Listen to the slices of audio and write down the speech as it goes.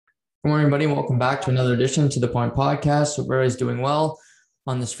Good morning, everybody, and welcome back to another edition to the Point Podcast. Hope everybody's doing well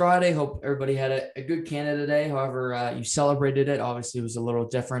on this Friday. Hope everybody had a good Canada Day. However, you celebrated it. Obviously, it was a little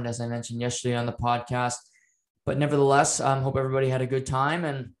different, as I mentioned yesterday on the podcast. But nevertheless, hope everybody had a good time.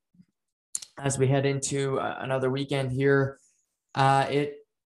 And as we head into another weekend here, it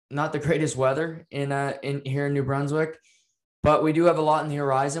not the greatest weather in here in New Brunswick, but we do have a lot in the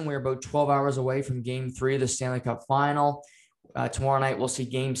horizon. We're about 12 hours away from Game 3 of the Stanley Cup Final. Tomorrow night, we'll see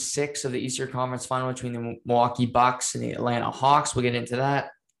Game 6 of the Eastern Conference Final between the Milwaukee Bucks and the Atlanta Hawks. We'll get into that.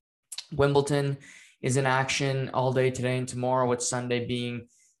 Wimbledon is in action all day today and tomorrow, with Sunday being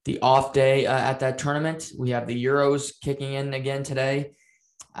the off day at that tournament. We have the Euros kicking in again today.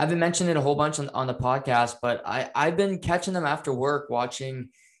 I've been mentioning it a whole bunch on the podcast, but I've been catching them after work watching,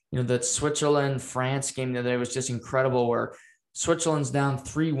 the Switzerland-France game the other day was just incredible, where Switzerland's down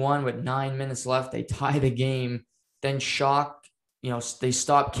 3-1 with 9 minutes left. They tie the game, then shock, they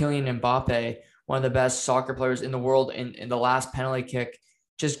stop Kylian Mbappe, one of the best soccer players in the world, in the last penalty kick.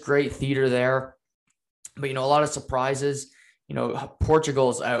 Just great theater there. But, a lot of surprises.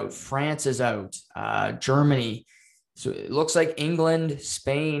 Portugal's out. France is out. Germany. So it looks like England,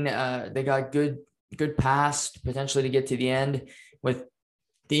 Spain, they got good pass potentially to get to the end, with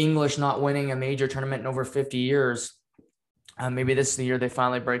the English not winning a major tournament in over 50 years. Maybe this is the year they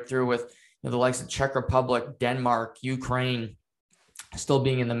finally break through, with the likes of Czech Republic, Denmark, Ukraine still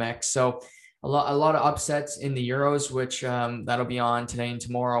being in the mix. So a lot of upsets in the Euros, which that'll be on today and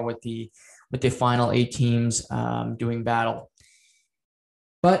tomorrow with the final 8 teams doing battle.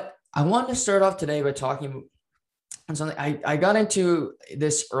 But I wanted to start off today by talking on something. I got into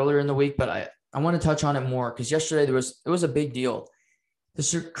this earlier in the week, but I want to touch on it more because yesterday it was a big deal.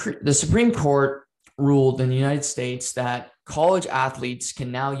 The Supreme Court ruled in the United States that college athletes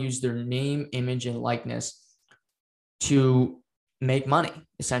can now use their name, image, and likeness to make money,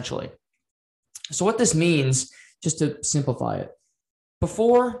 essentially. So what this means, just to simplify it,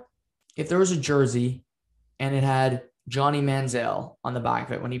 before, if there was a jersey and it had Johnny Manziel on the back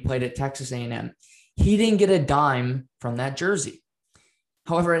of it when he played at Texas A&M, he didn't get a dime from that jersey.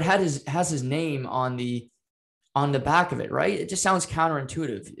 However, it has his name on the back of it, right? It just sounds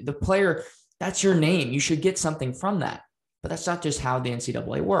counterintuitive. The player, that's your name. You should get something from that. But that's not just how the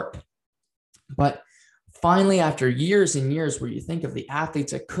NCAA worked. But finally, after years and years where you think of the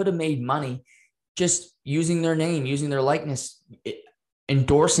athletes that could have made money just using their name, using their likeness,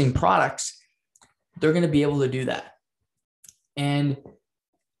 endorsing products, they're going to be able to do that. And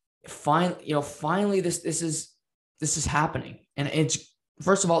finally, this is happening. And it's,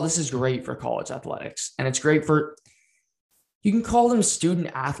 first of all, this is great for college athletics. And it's great for, you can call them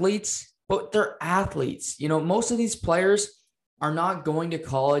student athletes, but they're athletes. Most of these players are not going to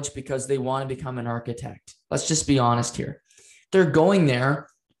college because they want to become an architect. Let's just be honest here. They're going there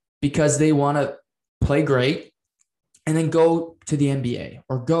because they want to play great and then go to the NBA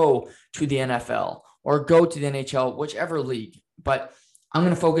or go to the NFL or go to the NHL, whichever league. But I'm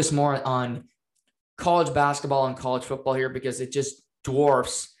going to focus more on college basketball and college football here because it just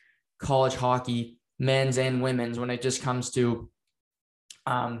dwarfs college hockey, men's and women's, when it just comes to,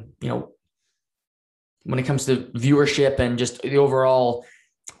 when it comes to viewership and just the overall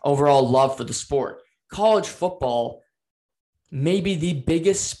love for the sport. College football may be the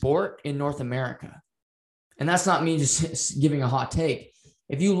biggest sport in North America. And that's not me just giving a hot take.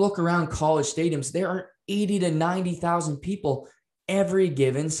 If you look around college stadiums, there are 80 to 90,000 people every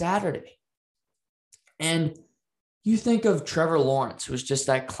given Saturday. And you think of Trevor Lawrence, who was just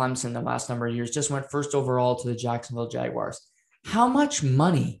at Clemson the last number of years, just went first overall to the Jacksonville Jaguars. How much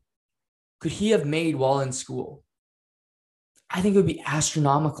money could he have made while in school? I think it would be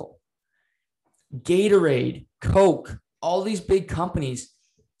astronomical. Gatorade, Coke, all these big companies,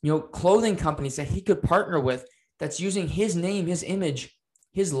 clothing companies that he could partner with, that's using his name, his image,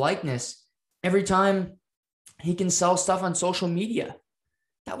 his likeness every time he can sell stuff on social media.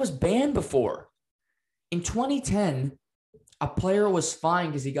 That was banned before. In 2010, a player was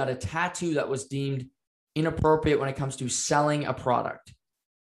fined because he got a tattoo that was deemed inappropriate when it comes to selling a product.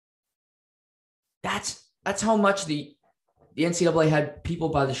 That's how much the NCAA had people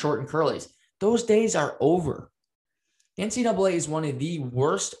by the short and curlies. Those days are over. The NCAA is one of the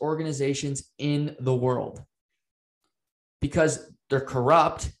worst organizations in the world because they're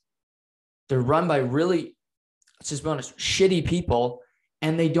corrupt. They're run by really, let's just be honest, shitty people,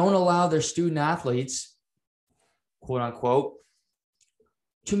 and they don't allow their student athletes, quote unquote,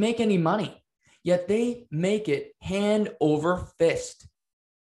 to make any money. Yet they make it hand over fist.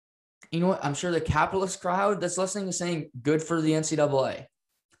 You know what? I'm sure the capitalist crowd that's listening is saying good for the NCAA.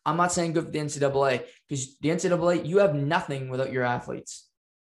 I'm not saying good for the NCAA because the NCAA, you have nothing without your athletes.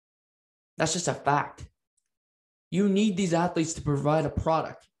 That's just a fact. You need these athletes to provide a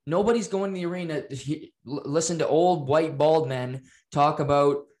product. Nobody's going to the arena to listen to old white bald men talk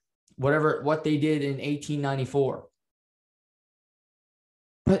about what they did in 1894.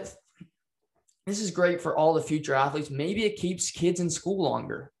 But this is great for all the future athletes. Maybe it keeps kids in school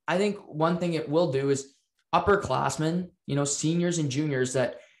longer. I think one thing it will do is upperclassmen, seniors and juniors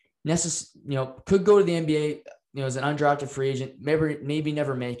that could go to the NBA, as an undrafted free agent, maybe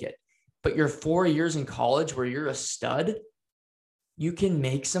never make it. But your 4 years in college where you're a stud, you can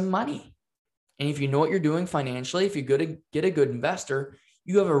make some money. And if you know what you're doing financially, if you get a good investor,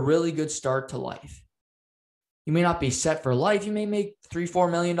 you have a really good start to life. You may not be set for life. You may make $3-4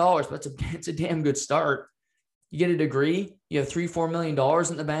 million, but it's a damn good start. You get a degree, you have $3-4 million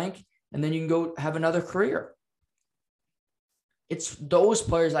in the bank, and then you can go have another career. It's those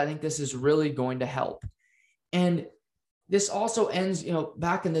players I think this is really going to help. And this also ends,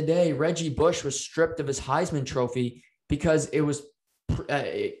 back in the day, Reggie Bush was stripped of his Heisman Trophy because it was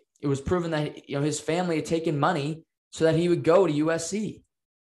proven that his family had taken money so that he would go to USC.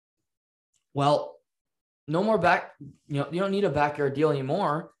 Well, no more you don't need a backyard deal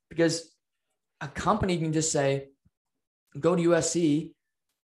anymore because a company can just say, go to USC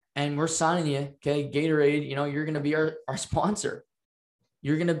and we're signing you. Okay. Gatorade, you're going to be our sponsor.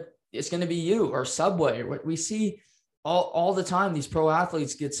 It's going to be you or Subway. What we see all the time, these pro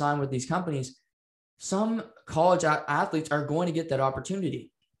athletes get signed with these companies. Some college athletes are going to get that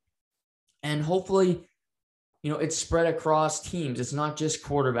opportunity. And hopefully, it's spread across teams. It's not just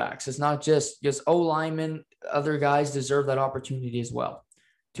quarterbacks. It's not just O-linemen. Other guys deserve that opportunity as well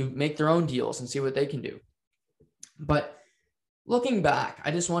to make their own deals and see what they can do. But looking back, I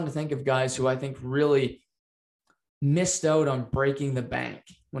just wanted to think of guys who I think really missed out on breaking the bank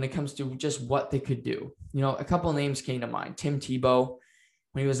when it comes to just what they could do. A couple of names came to mind. Tim Tebow,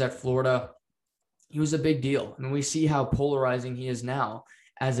 when he was at Florida, he was a big deal. I mean, we see how polarizing he is now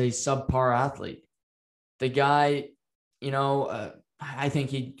as a subpar athlete. The guy, I think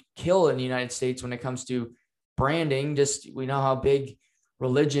he'd kill in the United States when it comes to branding. We know how big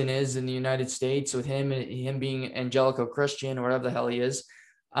religion is in the United States with him being Angelico Christian or whatever the hell he is.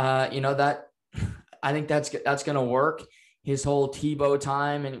 That I think that's going to work. His whole Tebow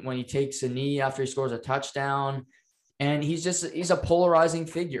time and when he takes a knee after he scores a touchdown, and he's a polarizing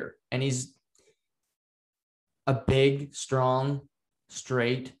figure, and he's a big, strong,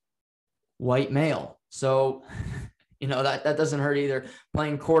 straight white male. So, that doesn't hurt either.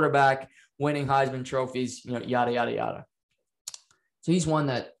 Playing quarterback, winning Heisman trophies, yada, yada, yada. So he's one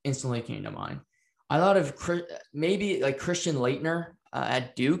that instantly came to mind. I thought of maybe like Christian Laettner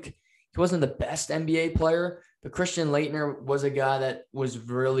at Duke. He wasn't the best NBA player, but Christian Laettner was a guy that was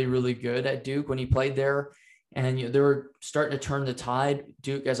really, really good at Duke when he played there. And they were starting to turn the tide,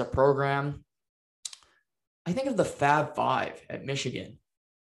 Duke as a program. I think of the Fab Five at Michigan.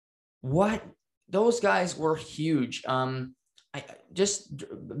 Those guys were huge. Beginning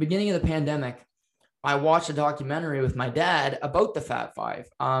of the pandemic, I watched a documentary with my dad about the Fab Five.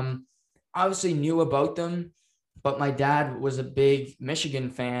 Obviously knew about them, but my dad was a big Michigan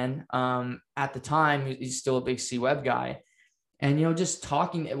fan at the time. He's still a big C-Web guy. And, just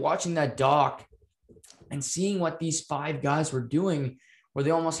watching that doc and seeing what these five guys were doing, where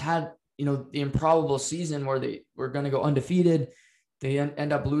they almost had, the improbable season where they were going to go undefeated. They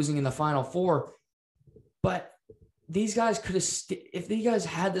end up losing in the Final Four. But these guys could have, if these guys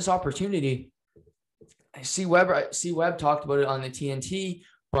had this opportunity, C-Web talked about it on the TNT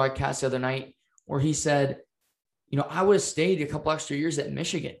broadcast the other night, where he said, I would have stayed a couple extra years at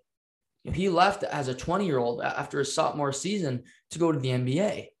Michigan. He left as a 20-year-old after his sophomore season to go to the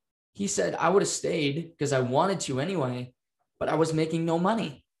NBA. He said, I would have stayed because I wanted to anyway, but I was making no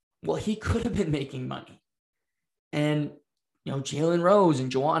money. Well, he could have been making money. And, Jalen Rose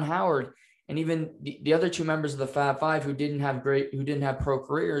and Juwan Howard, and even the other two members of the Fab Five who didn't have pro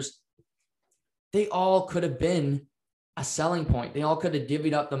careers, they all could have been a selling point. They all could have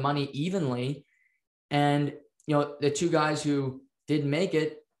divvied up the money evenly. And, the two guys who didn't make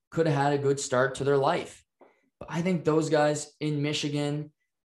it could have had a good start to their life. But I think those guys in Michigan,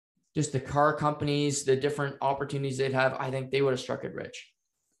 just the car companies, the different opportunities they'd have, I think they would have struck it rich.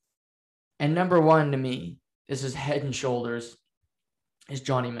 And number one to me, this is head and shoulders, is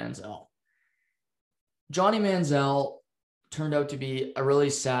Johnny Manziel. Johnny Manziel turned out to be a really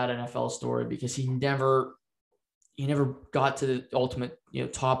sad NFL story because he never got to the ultimate,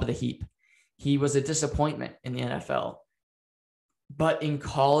 top of the heap. He was a disappointment in the NFL. But in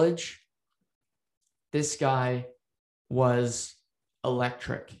college, this guy was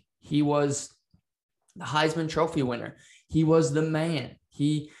electric. He was the Heisman Trophy winner. He was the man.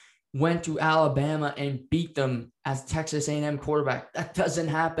 He went to Alabama and beat them as Texas A&M quarterback. That doesn't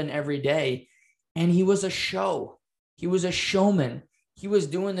happen every day. And he was a show. He was a showman. He was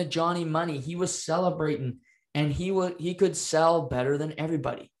doing the Johnny Money. He was celebrating, and he could sell better than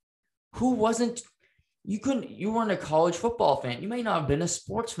everybody. Who wasn't? You weren't a college football fan. You may not have been a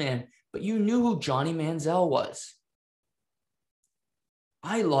sports fan, but you knew who Johnny Manziel was.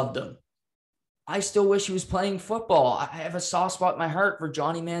 I loved him. I still wish he was playing football. I have a soft spot in my heart for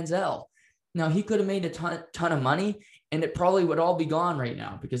Johnny Manziel. Now, he could have made a ton of money, and it probably would all be gone right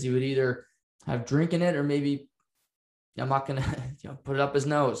now because he would either have drink in it or maybe, I'm not going to put it up his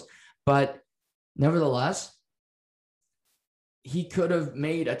nose. But nevertheless, he could have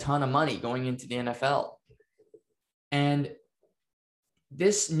made a ton of money going into the NFL. And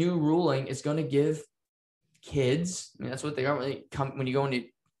this new ruling is going to give kids, that's what they are when you go into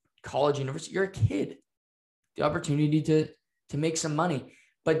college, university, you're a kid, the opportunity to make some money.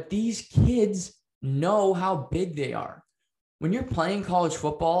 But these kids know how big they are. When you're playing college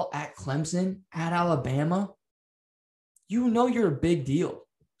football at Clemson, at Alabama, you know you're a big deal.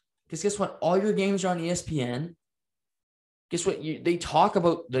 Because guess what? All your games are on ESPN. Guess what? They talk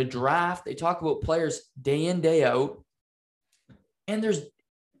about the draft. They talk about players day in, day out. And there's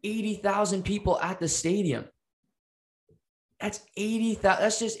 80,000 people at the stadium. That's 80,000.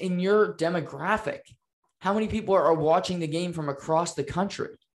 That's just in your demographic. How many people are watching the game from across the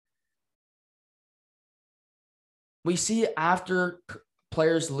country? We see it after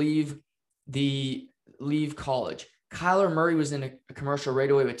players leave college. Kyler Murray was in a commercial right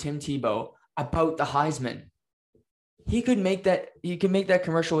away with Tim Tebow about the Heisman. He could make that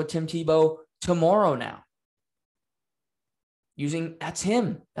commercial with Tim Tebow tomorrow now. That's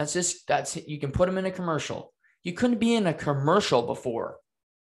him. You can put him in a commercial. You couldn't be in a commercial before.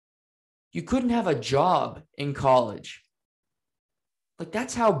 You couldn't have a job in college. Like,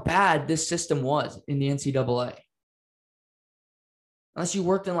 that's how bad this system was in the NCAA. Unless you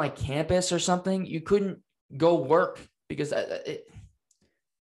worked in like campus or something, you couldn't go work because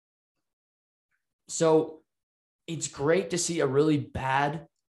so it's great to see a really bad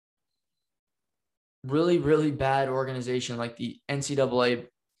organization like the NCAA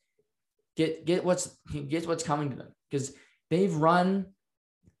get what's coming to them, because they've run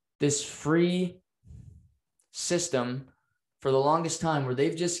this free system for the longest time where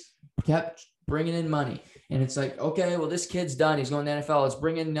they've just kept bringing in money. And it's like, okay, well, this kid's done. He's going to the NFL. Let's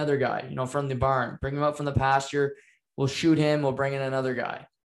bring in another guy, from the barn, bring him up from the pasture. We'll shoot him. We'll bring in another guy.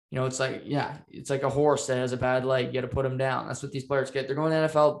 It's like, yeah, it's like a horse that has a bad leg. You got to put him down. That's what these players get. They're going to the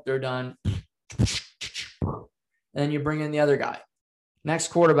NFL. They're done. And then you bring in the other guy. Next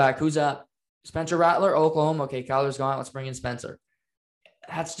quarterback, who's up? Spencer Rattler, Oklahoma. Okay, Kyler's gone. Let's bring in Spencer.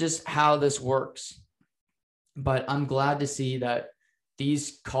 That's just how this works. But I'm glad to see that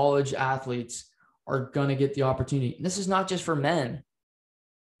these college athletes are going to get the opportunity. And this is not just for men.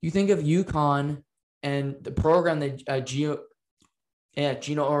 You think of UConn and the program that Gino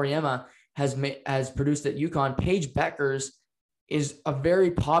Auriemma has produced at UConn. Paige Beckers is a very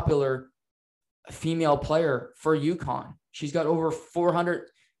popular female player for UConn. She's got over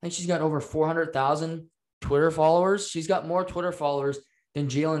 400,000 Twitter followers. She's got more Twitter followers than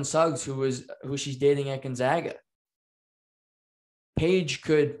Jalen Suggs, who she's dating at Gonzaga. Paige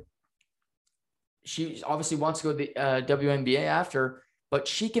she obviously wants to go to the WNBA after, but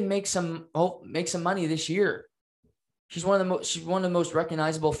she can make some money this year. She's one of the most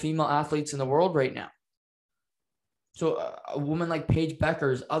recognizable female athletes in the world right now. So a woman like Paige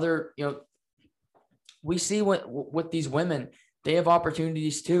Beckers, we see with these women, they have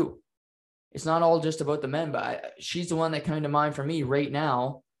opportunities too. It's not all just about the men, but she's the one that came to mind for me right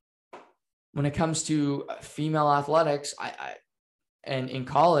now when it comes to female athletics. And in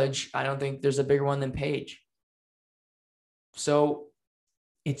college, I don't think there's a bigger one than Paige. So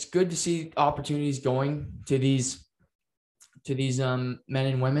it's good to see opportunities going to these men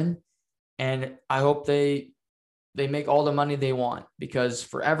and women. And I hope they make all the money they want, because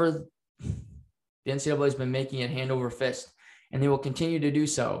forever the NCAA has been making it hand over fist, and they will continue to do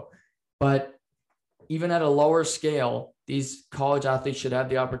so. But even at a lower scale, these college athletes should have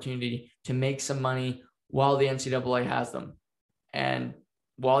the opportunity to make some money while the NCAA has them. And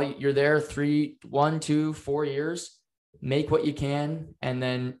while you're there 1, 2, 4 years, make what you can. And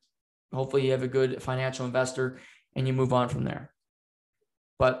then hopefully you have a good financial investor and you move on from there.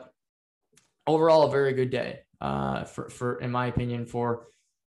 But overall, a very good day for in my opinion, for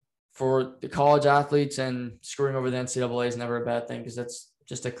the college athletes, and screwing over the NCAA is never a bad thing, because that's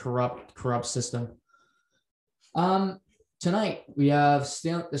just a corrupt system. Tonight we have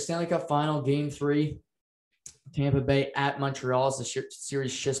the Stanley Cup Final, Game 3. Tampa Bay at Montreal as the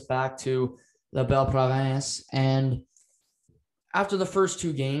series shifts back to La Belle Province. And after the first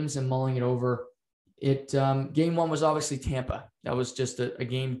two games and mulling it over, game one was obviously Tampa. That was just a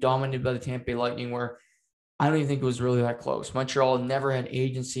game dominated by the Tampa Bay Lightning, where I don't even think it was really that close. Montreal never had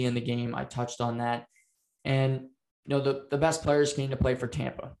agency in the game. I touched on that. And, the best players came to play for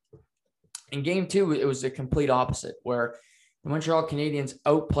Tampa. In game two, it was a complete opposite, where the Montreal Canadiens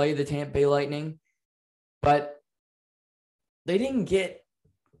outplayed the Tampa Bay Lightning, but they didn't get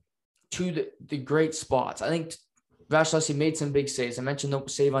to the great spots. I think Vasilevskiy made some big saves. I mentioned the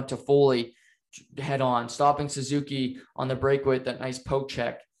save on Toffoli head on, stopping Suzuki on the breakaway with that nice poke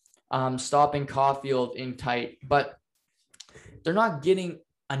check, stopping Caulfield in tight. But they're not getting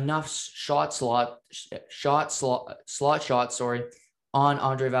enough slot shots on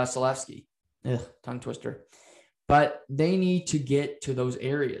Andrei Vasilevskiy. Tongue twister. But they need to get to those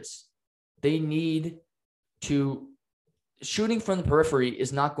areas. They need to shooting from the periphery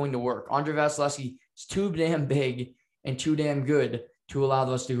is not going to work. Andrei Vasilevskiy is too damn big and too damn good to allow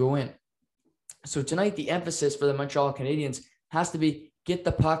those to go in. So tonight, the emphasis for the Montreal Canadiens has to be get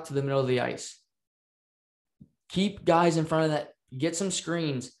the puck to the middle of the ice. Keep guys in front of that. Get some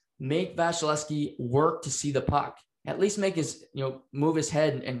screens. Make Vasilevskiy work to see the puck. At least make his, move his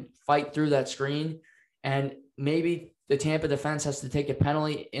head and fight through that screen. And maybe the Tampa defense has to take a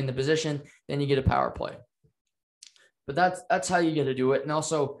penalty in the position. Then you get a power play. But that's how you get to do it. And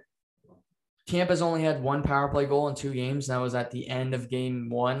also, Tampa's only had one power play goal in 2 games. And that was at the end of game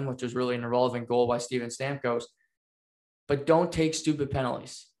 1, which was really an irrelevant goal by Steven Stamkos. But don't take stupid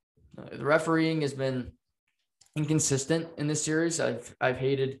penalties. The refereeing has been inconsistent in this series. I've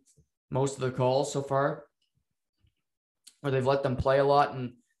hated most of the calls so far, where they've let them play a lot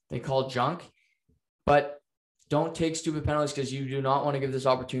and they call junk. But don't take stupid penalties, because you do not want to give this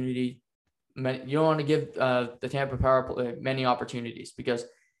opportunity. You don't want to give the Tampa power play many opportunities, because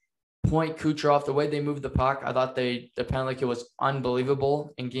Point, Kucherov, the way they moved the puck, I thought the penalty kill was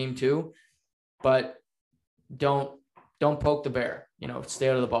unbelievable in game 2. But don't poke the bear. Stay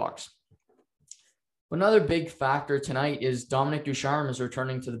out of the box. Another big factor tonight is Dominic Ducharme is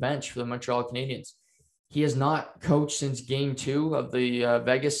returning to the bench for the Montreal Canadiens. He has not coached since game 2 of the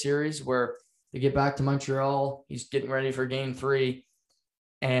Vegas series, where they get back to Montreal. He's getting ready for game 3.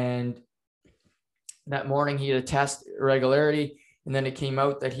 And that morning he had a test irregularity. And then it came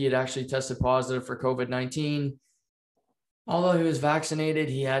out that he had actually tested positive for COVID-19. Although he was vaccinated,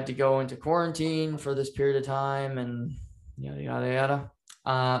 he had to go into quarantine for this period of time and yada, yada, yada.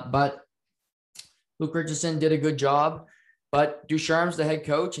 But Luke Richardson did a good job. But Ducharme's the head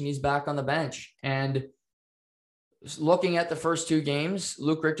coach, and he's back on the bench. And looking at the first 2 games,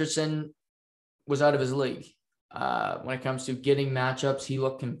 Luke Richardson was out of his league. When it comes to getting matchups, he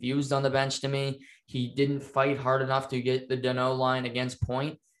looked confused on the bench to me. He didn't fight hard enough to get the Danault line against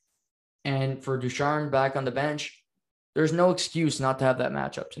Point. And for Ducharme back on the bench, there's no excuse not to have that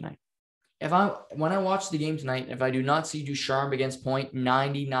matchup tonight. When I watch the game tonight, if I do not see Ducharme against Point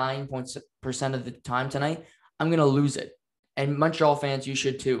 99% of the time tonight, I'm going to lose it. And Montreal fans, you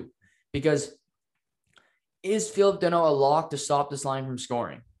should too. Because is Philip Danault a lock to stop this line from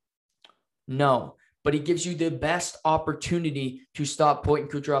scoring? No. But he gives you the best opportunity to stop Point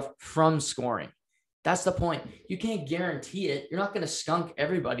and Kucherov from scoring. That's the point. You can't guarantee it. You're not going to skunk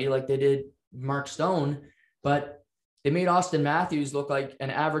everybody like they did Mark Stone, but they made Austin Matthews look like an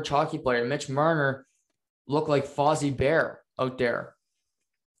average hockey player. Mitch Marner looked like Fozzie Bear out there.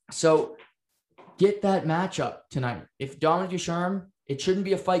 So get that matchup tonight. If Dominic Ducharme, it shouldn't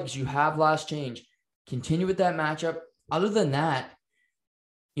be a fight because you have last change. Continue with that matchup. Other than that,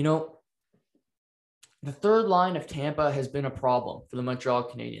 the third line of Tampa has been a problem for the Montreal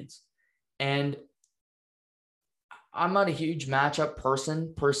Canadiens. And I'm not a huge matchup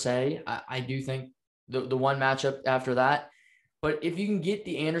person per se. I do think the one matchup after that. But if you can get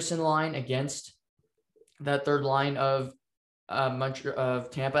the Anderson line against that third line of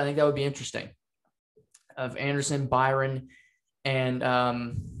Tampa, I think that would be interesting. Of Anderson, Byron, and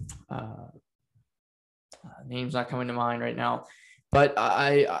name's not coming to mind right now. But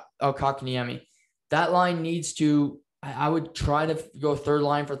Kotkaniemi. That line needs to, I would try to go third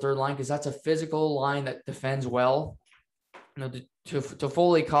line for third line, because that's a physical line that defends well.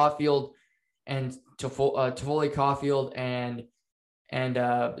 Toffoli, Caulfield, and Toffoli, Caulfield, and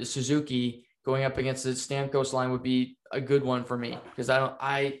Suzuki going up against the Stamkos line would be a good one for me, because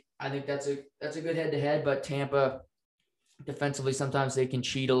I think that's a good head to head. But Tampa defensively, sometimes they can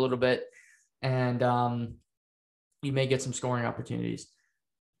cheat a little bit, and you may get some scoring opportunities,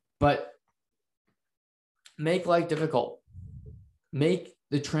 but make life difficult. Make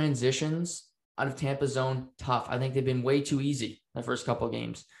the transitions out of Tampa's zone, tough. I think they've been way too easy the first couple of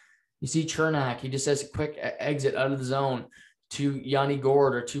games. You see Chernak, he just has a quick exit out of the zone to Yanni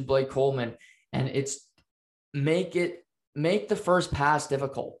Gourde or to Blake Coleman, and it's make the first pass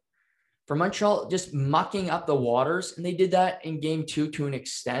difficult. For Montreal, just mucking up the waters, and they did that in game 2 to an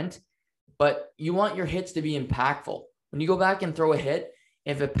extent, but you want your hits to be impactful. When you go back and throw a hit,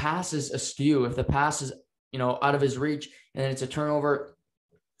 if it passes askew, if the pass is, out of his reach, and then it's a turnover,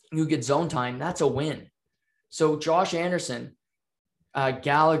 you get zone time, that's a win. So Josh Anderson,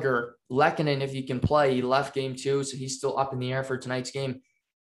 Gallagher, Lehkonen, if he can play, he left game 2, so he's still up in the air for tonight's game.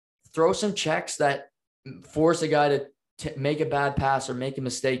 Throw some checks that force a guy to make a bad pass or make a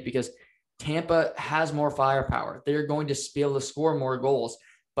mistake, because Tampa has more firepower. They're going to be able to score more goals,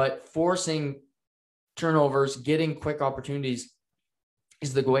 but forcing turnovers, getting quick opportunities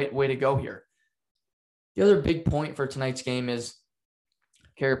is the way to go here. The other big point for tonight's game is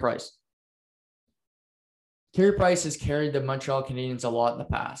Carey Price. Carey Price has carried the Montreal Canadiens a lot in the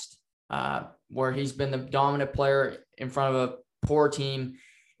past, where he's been the dominant player in front of a poor team,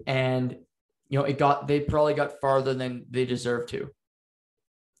 and they probably got farther than they deserve to.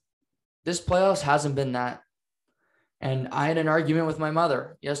 This playoffs hasn't been that. And I had an argument with my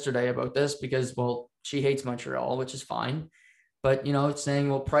mother yesterday about this because, she hates Montreal, which is fine. But, it's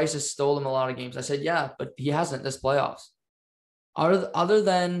saying, Price has stolen a lot of games. I said, yeah, but he hasn't this playoffs. Other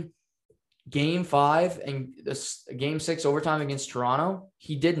than game 5 and this game 6 overtime against Toronto,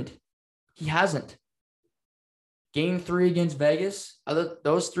 he didn't. He hasn't. Game 3 against Vegas,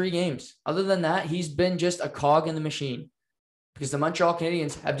 those 3 games. Other than that, he's been just a cog in the machine, because the Montreal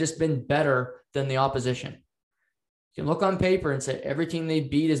Canadiens have just been better than the opposition. You can look on paper and say every team they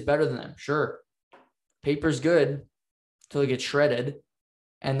beat is better than them. Sure. Paper's good until it gets shredded,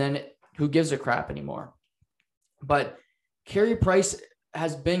 and then who gives a crap anymore? But Carey Price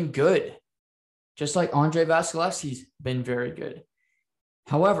has been good, just like Andrei Vasilevskiy's been very good.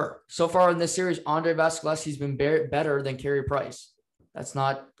 However, so far in this series, Andrei Vasilevskiy's been better than Carey Price. That's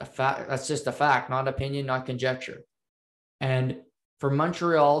not a fact. That's just a fact, not opinion, not conjecture. And for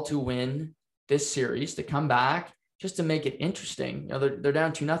Montreal to win this series, to come back, just to make it interesting, they're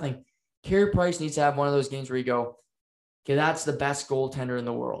down 2-0. Carey Price needs to have one of those games where you go, okay, that's the best goaltender in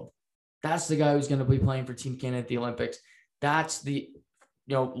the world. That's the guy who's going to be playing for Team Canada at the Olympics. That's the,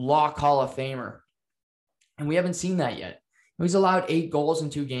 lock Hall of Famer. And we haven't seen that yet. He's allowed 8 goals in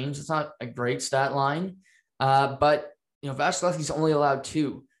 2 games. It's not a great stat line. But, Vasilevskiy's only allowed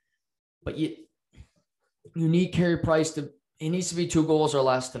 2. But you need Carey Price he needs to be 2 goals or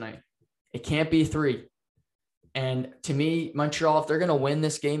less tonight. It can't be 3. And to me, Montreal, if they're going to win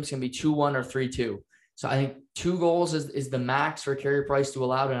this game, it's going to be 2-1 or 3-2. So I think 2 goals is the max for Carey Price to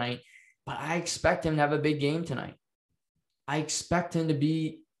allow tonight. But I expect him to have a big game tonight. I expect him to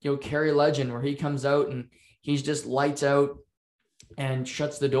be, Carey legend, where he comes out and he's just lights out and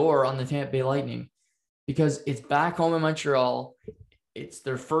shuts the door on the Tampa Bay Lightning, because it's back home in Montreal. It's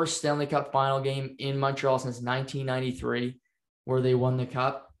their first Stanley Cup final game in Montreal since 1993, where they won the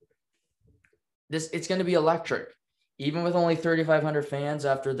cup. It's going to be electric, even with only 3,500 fans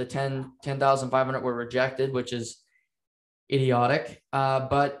after the 10,500 were rejected, which is idiotic.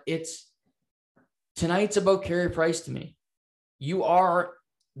 But tonight's about Carey Price to me. You are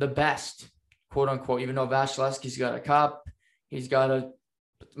the best, quote unquote, even though Vasilevskiy's got a cup.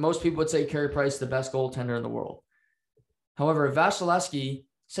 Most people would say Carey Price is the best goaltender in the world. However, if Vasilevskiy,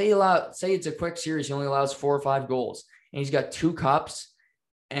 say it's a quick series, he only allows 4 or 5 goals, and he's got 2 cups,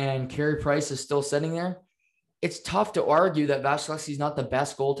 and Carey Price is still sitting there, it's tough to argue that Vasilevskiy's not the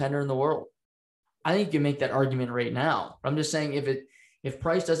best goaltender in the world. I think you can make that argument right now. I'm just saying if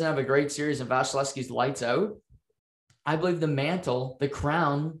Price doesn't have a great series and Vasilevskiy's lights out, I believe the mantle, the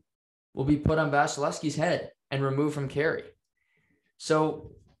crown, will be put on Vasilevskiy's head and removed from Carey.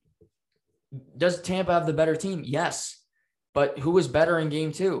 So does Tampa have the better team? Yes. But who was better in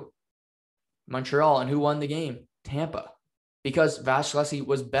game 2? Montreal. And who won the game? Tampa. Because Vasilevskiy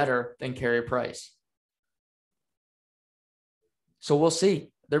was better than Carey Price. So we'll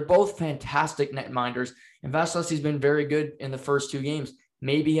see. They're both fantastic netminders. And Vasilevskiy's been very good in the first 2 games.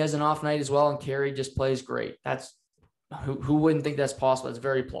 Maybe he has an off night as well, and Carey just plays great. That's who wouldn't think that's possible? It's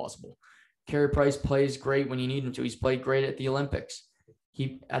very plausible. Carey Price plays great when you need him to. He's played great at the Olympics.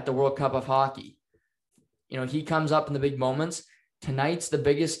 At the World Cup of Hockey. He comes up in the big moments. Tonight's the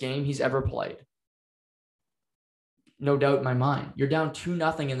biggest game he's ever played. No doubt in my mind. You're down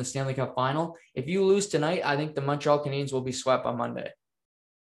 2-0 in the Stanley Cup final. If you lose tonight, I think the Montreal Canadiens will be swept on Monday.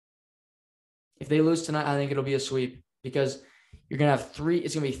 If they lose tonight, I think it'll be a sweep, because you're going to have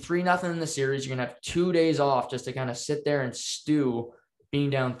it's going to be 3-0 in the series. You're going to have 2 days off just to kind of sit there and stew being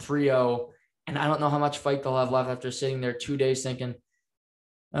down 3-0 And I don't know how much fight they'll have left after sitting there 2 days thinking,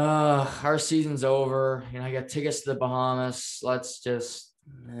 our season's over. I got tickets to the Bahamas.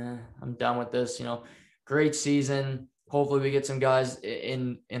 I'm done with this. Great season. Hopefully we get some guys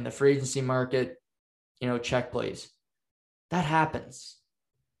in the free agency market. Check please. That happens.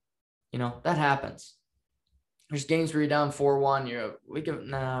 That happens. There's games where you're down 4-1.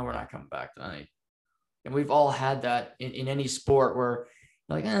 We're not coming back tonight. And we've all had that in any sport where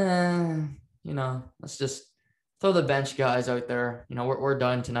you're like, let's just throw the bench guys out there. We're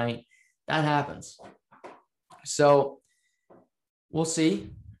done tonight. That happens. So we'll see.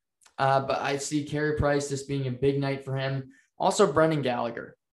 But I see Carey Price this being a big night for him. Also, Brendan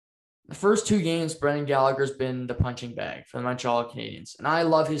Gallagher. The first 2 games, Brendan Gallagher's been the punching bag for the Montreal Canadiens. And I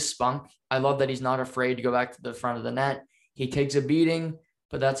love his spunk. I love that he's not afraid to go back to the front of the net. He takes a beating,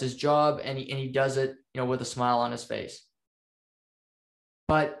 but that's his job. And he does it, with a smile on his face.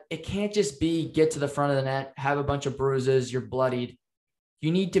 But it can't just be get to the front of the net, have a bunch of bruises, you're bloodied.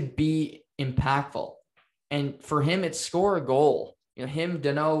 You need to be impactful. And for him, it's score a goal. Him,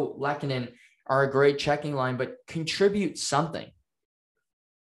 Danault, Lehkonen are a great checking line, but contribute something.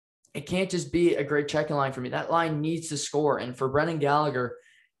 It can't just be a great checking line for me. That line needs to score. And for Brendan Gallagher,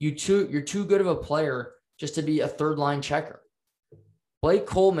 you're too good of a player just to be a third line checker. Blake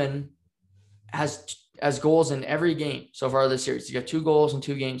Coleman has goals in every game so far this series. He's got 2 goals in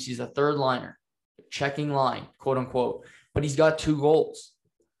 2 games. He's a third liner, checking line, quote unquote, but he's got 2 goals.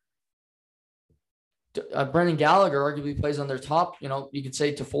 Brendan Gallagher arguably plays on their top. You could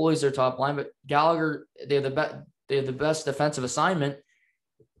say Toffoli's their top line, but Gallagher, they have the best defensive assignment.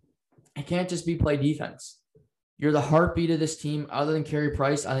 It can't just be play defense. You're the heartbeat of this team. Other than Carey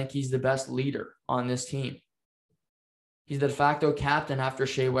Price, I think he's the best leader on this team. He's the de facto captain after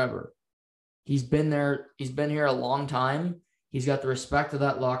Shea Weber. He's been there. He's been here a long time. He's got the respect of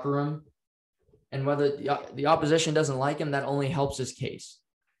that locker room. And whether the opposition doesn't like him, that only helps his case.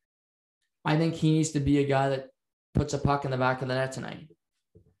 I think he needs to be a guy that puts a puck in the back of the net tonight.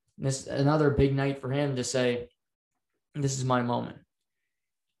 And this is another big night for him to say, this is my moment.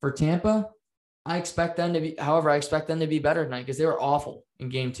 For Tampa, I expect them to be better tonight because they were awful in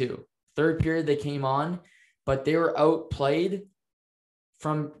game 2. Third period, they came on, but they were outplayed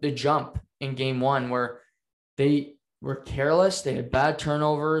from the jump in game 1 where they were careless. They had bad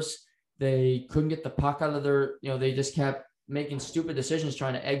turnovers. They couldn't get the puck out of their, they just kept making stupid decisions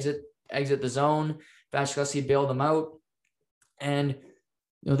trying to exit the zone. Vasilevskiy bailed them out. And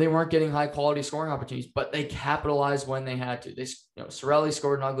they weren't getting high quality scoring opportunities, but they capitalized when they had to. Cirelli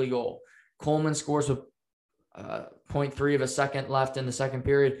scored an ugly goal. Coleman scores with 0.3 of a second left in the second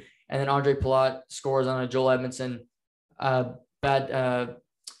period. And then Andre Palat scores on a Joel Edmondson bad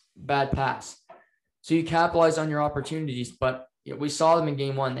pass. So you capitalize on your opportunities, but we saw them in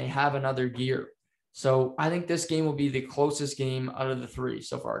game 1. They have another gear. So I think this game will be the closest game out of the 3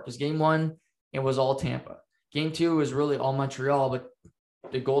 so far because game 1, it was all Tampa. Game 2 was really all Montreal, but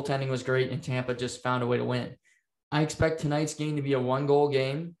the goaltending was great, and Tampa just found a way to win. I expect tonight's game to be a 1-goal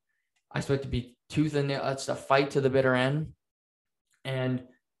game. I expect it to be tooth and nail. It's a fight to the bitter end, and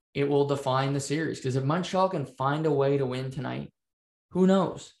it will define the series. Because if Montreal can find a way to win tonight, who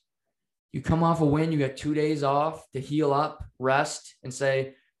knows? You come off a win, you got 2 days off to heal up, rest, and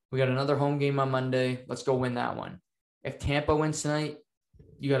say, we got another home game on Monday. Let's go win that one. If Tampa wins tonight,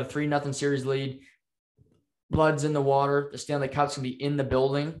 you got a 3-0 series lead. Blood's in the water. The Stanley Cup's going to be in the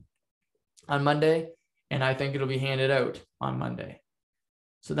building on Monday, and I think it'll be handed out on Monday.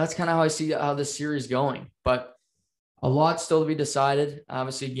 So that's kind of how I see how this series going. But a lot still to be decided.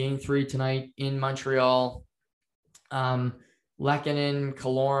 Obviously, game 3 tonight in Montreal. Lehkonen,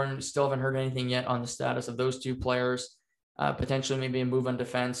 Killorn, still haven't heard anything yet on the status of those 2 players. Potentially maybe a move on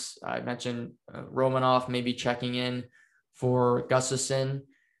defense. I mentioned Romanoff maybe checking in for Gustafsson.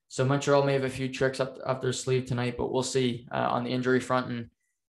 So Montreal may have a few tricks up their sleeve tonight, but we'll see on the injury front and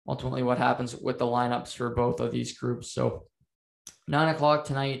ultimately what happens with the lineups for both of these groups. So 9:00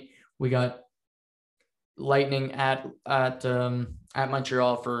 tonight, we got Lightning at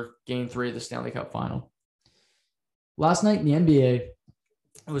Montreal for game 3 of the Stanley Cup final. Last night in the NBA,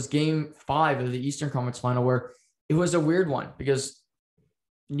 it was game 5 of the Eastern Conference final where it was a weird one because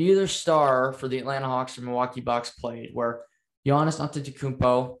neither star for the Atlanta Hawks or Milwaukee Bucks played, where Giannis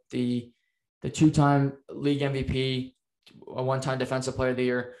Antetokounmpo, the 2-time league MVP, a 1-time defensive player of the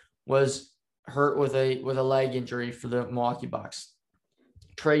year, was hurt with a leg injury for the Milwaukee Bucks.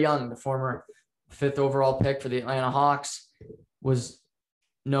 Trae Young, the former 5th overall pick for the Atlanta Hawks, was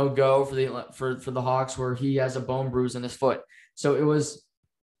no go for the Hawks, where he has a bone bruise in his foot. So it was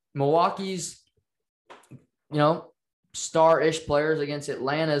Milwaukee's, star-ish players against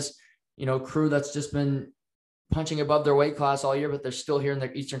Atlanta's, crew that's just been punching above their weight class all year, but they're still here in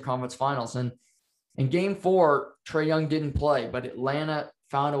the Eastern Conference Finals. And in Game 4, Trae Young didn't play, but Atlanta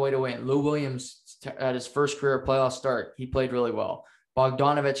found a way to win. Lou Williams, at his first career playoff start, he played really well.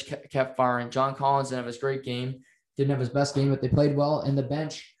 Bogdanovich kept firing. John Collins didn't have his great game, didn't have his best game, but they played well, and the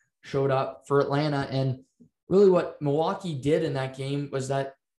bench showed up for Atlanta. And really what Milwaukee did in that game was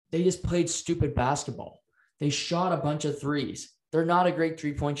that they just played stupid basketball. They shot a bunch of threes. They're not a great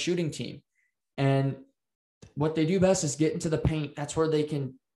three-point shooting team. And what they do best is get into the paint. That's where they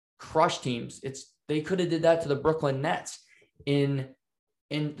can crush teams. They could have did that to the Brooklyn Nets in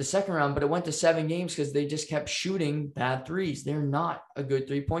the second round, but it went to 7 games because they just kept shooting bad threes. They're not a good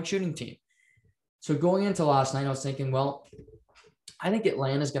three-point shooting team. So going into last night, I was thinking, well, I think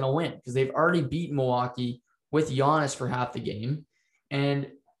Atlanta's going to win because they've already beaten Milwaukee with Giannis for half the game.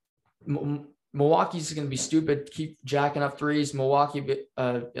 And Milwaukee's going to be stupid, keep jacking up threes. Atlanta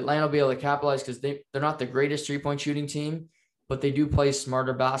will be able to capitalize because they're not the greatest three-point shooting team, but they do play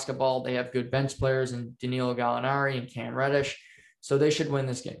smarter basketball. They have good bench players in Danilo Gallinari and Cam Reddish, so they should win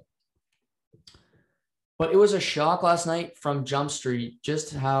this game. But it was a shock last night from Jump Street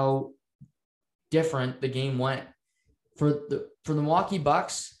just how different the game went. For the Milwaukee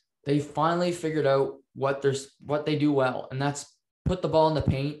Bucks, they finally figured out what they do well, and that's put the ball in the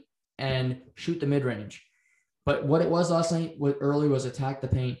paint and shoot the mid-range. But what it was last night early was attack the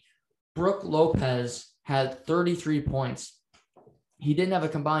paint. Brook Lopez had 33 points. He didn't have a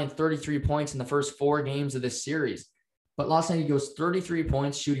combined 33 points in the first 4 games of this series. But last night he goes 33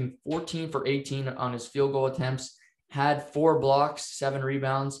 points, shooting 14 for 18 on his field goal attempts, had 4 blocks, 7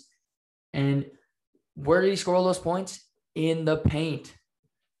 rebounds. And where did he score all those points? In the paint.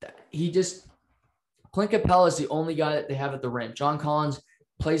 Clint Capella is the only guy that they have at the rim. John Collins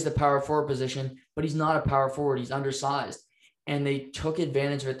plays the power forward position, but he's not a power forward. He's undersized. And they took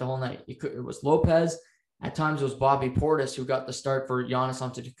advantage of it the whole night. It was Lopez. At times it was Bobby Portis who got the start for Giannis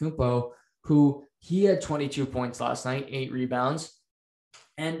Antetokounmpo, who he had 22 points last night, 8 rebounds,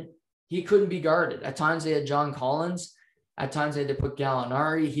 and he couldn't be guarded. At times they had John Collins. At times they had to put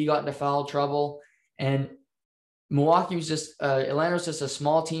Gallinari. He got into foul trouble. And Milwaukee was Atlanta was just a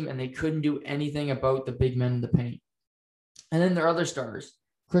small team, and they couldn't do anything about the big men in the paint. And then their other stars,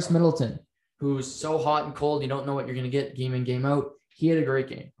 Chris Middleton, who's so hot and cold, you don't know what you're going to get game in, game out. He had a great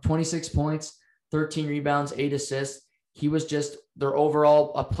game, 26 points, 13 rebounds, 8 assists. He was just their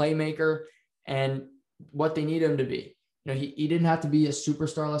overall a playmaker and what they need him to be. He didn't have to be a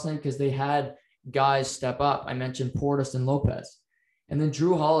superstar last night because they had guys step up. I mentioned Portis and Lopez. And then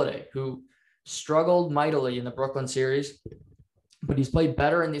Drew Holiday, who struggled mightily in the Brooklyn series, but he's played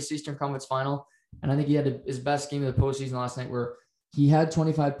better in this Eastern Conference Final. And I think he had his best game of the postseason last night where he had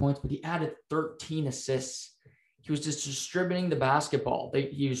 25 points, but he added 13 assists. He was just distributing the basketball.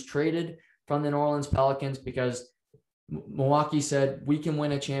 He was traded from the New Orleans Pelicans because Milwaukee said, we can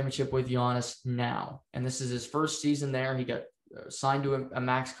win a championship with Giannis now. And this is his first season there. He got signed to a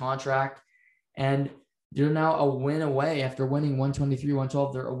max contract. And they're now a win away after winning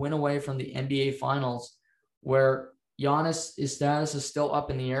 123-112. They're a win away from the NBA Finals, where Giannis, his status is still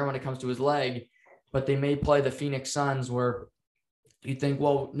up in the air when it comes to his leg, but they may play the Phoenix Suns, where you think,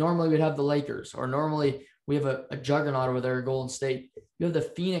 well, normally we'd have the Lakers, or normally we have a juggernaut over there, Golden State. You have the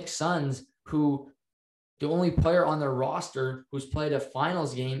Phoenix Suns, who the only player on their roster who's played a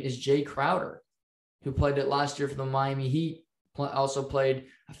finals game is Jay Crowder, who played it last year for the Miami Heat, also played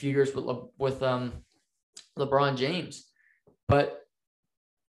a few years with LeBron James. But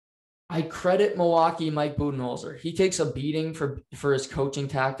I credit Milwaukee Mike Budenholzer. He takes a beating for his coaching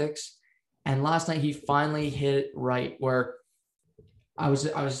tactics. And last night he finally hit it right, where I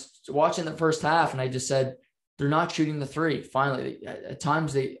was watching the first half and I just said, they're not shooting the three. Finally, at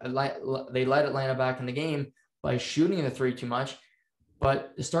times they let Atlanta back in the game by shooting the three too much.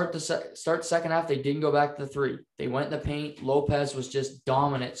 But to start second half, they didn't go back to the three. They went in the paint. Lopez was just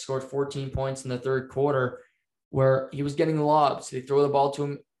dominant, scored 14 points in the third quarter, where he was getting lobs. They throw the ball to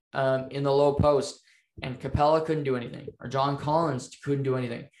him in the low post, and Capella couldn't do anything, or John Collins couldn't do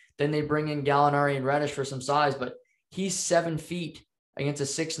anything. Then they bring in Gallinari and Reddish for some size, but he's 7 feet against a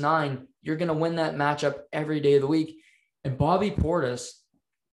 6'9". You're going to win that matchup every day of the week. And Bobby Portis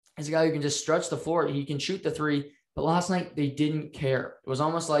is a guy who can just stretch the floor. He can shoot the three. But last night, they didn't care. It was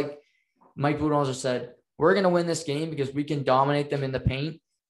almost like Mike Budenholzer said, we're going to win this game because we can dominate them in the paint,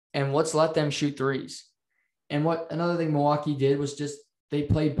 and let's let them shoot threes. And another thing Milwaukee did was just they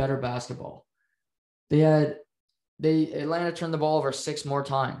played better basketball. Atlanta turned the ball over 6 more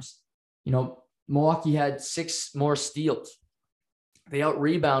times. Milwaukee had 6 more steals. They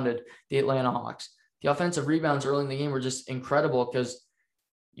out-rebounded the Atlanta Hawks. The offensive rebounds early in the game were just incredible because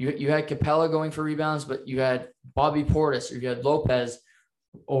You had Capella going for rebounds, but you had Bobby Portis, or you had Lopez,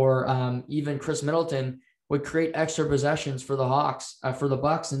 or even Chris Middleton would create extra possessions for the Hawks, for the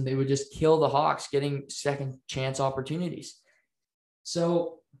Bucks, and they would just kill the Hawks getting second chance opportunities.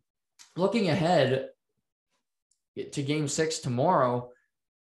 So looking ahead to Game 6 tomorrow,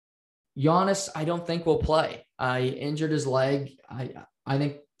 Giannis, I don't think will play. He injured his leg. I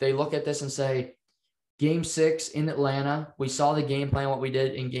think they look at this and say, Game 6 in Atlanta, we saw the game plan, what we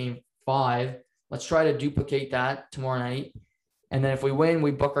did in Game 5. Let's try to duplicate that tomorrow night. And then if we win,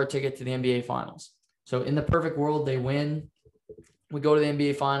 we book our ticket to the NBA Finals. So in the perfect world, they win. We go to the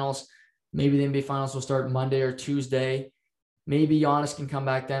NBA Finals. Maybe the NBA Finals will start Monday or Tuesday. Maybe Giannis can come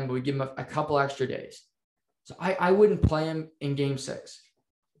back then, but we give him a couple extra days. So I wouldn't play him in Game 6,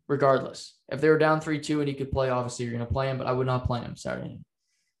 regardless. If they were down 3-2 and he could play, obviously you're going to play him, but I would not play him Saturday night.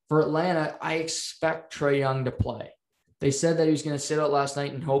 For Atlanta, I expect Trae Young to play. They said that he was going to sit out last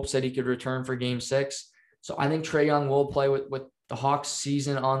night in hopes that he could return for Game 6. So I think Trae Young will play with the Hawks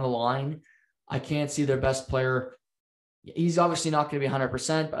season on the line. I can't see their best player. He's obviously not going to be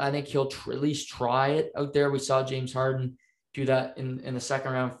 100%, but I think he'll at least try it out there. We saw James Harden do that in the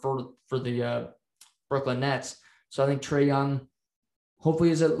second round for the Brooklyn Nets. So I think Trae Young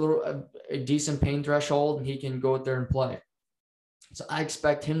hopefully is a decent pain threshold and he can go out there and play. So I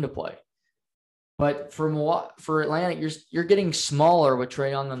expect him to play. But for Atlanta, you're getting smaller with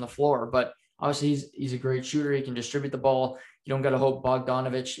Trae Young on the floor. But obviously he's a great shooter. He can distribute the ball. You don't got to hope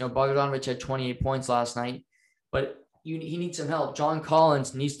Bogdanovich. Bogdanovich had 28 points last night, but he needs some help. John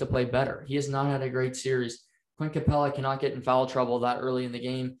Collins needs to play better. He has not had a great series. Clint Capella cannot get in foul trouble that early in the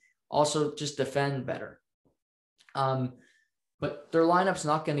game. Also, just defend better. But their lineup's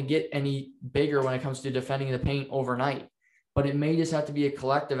not going to get any bigger when it comes to defending the paint overnight. But it may just have to be a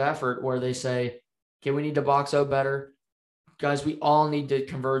collective effort where they say, okay, we need to box out better. Guys, we all need to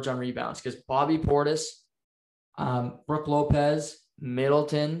converge on rebounds because Bobby Portis, Brook Lopez,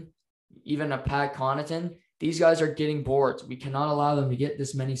 Middleton, even a Pat Connaughton, these guys are getting boards. We cannot allow them to get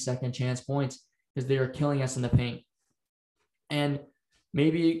this many second chance points because they are killing us in the paint. And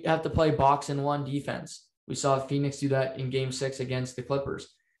maybe you have to play box and one defense. We saw Phoenix do that in Game 6 against the Clippers.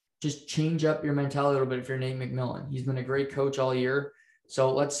 Just change up your mentality a little bit if you're Nate McMillan. He's been a great coach all year.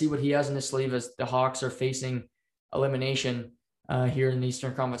 So let's see what he has in his sleeve as the Hawks are facing elimination here in the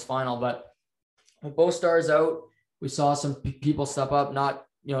Eastern Conference Final. But with both stars out, we saw some people step up, not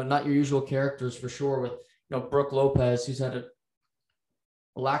your usual characters for sure, with Brook Lopez, who's had a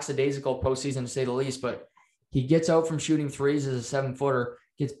lackadaisical postseason to say the least, but he gets out from shooting threes as a 7-footer,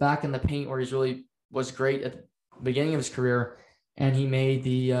 gets back in the paint where he's really was great at the beginning of his career, and he made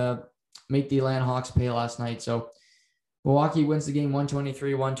the Atlanta Hawks pay last night. So Milwaukee wins the game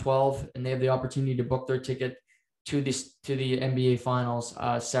 123-112, and they have the opportunity to book their ticket to the NBA Finals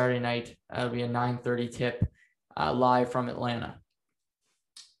Saturday night. It'll be a 9:30 tip live from Atlanta.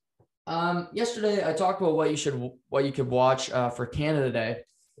 Yesterday I talked about what you could watch for Canada Day,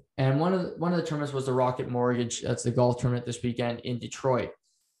 and one of the tournaments was the Rocket Mortgage. That's the golf tournament this weekend in Detroit,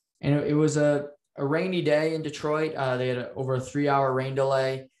 and it was a rainy day in Detroit. They had over a 3-hour rain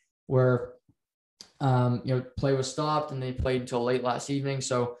delay where play was stopped and they played until late last evening.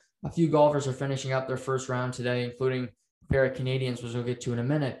 So a few golfers are finishing up their first round today, including a pair of Canadians, which we'll get to in a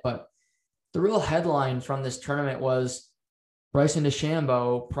minute. But the real headline from this tournament was Bryson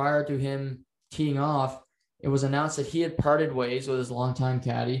DeChambeau. Prior to him teeing off, it was announced that he had parted ways with his longtime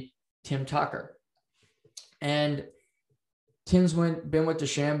caddy, Tim Tucker. And Tim's been with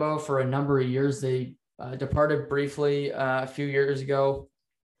DeChambeau for a number of years. They departed briefly a few years ago.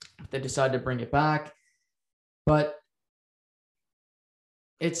 They decided to bring it back. But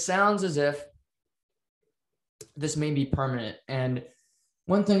it sounds as if this may be permanent. And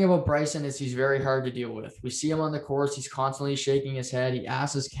one thing about Bryson is he's very hard to deal with. We see him on the course. He's constantly shaking his head. He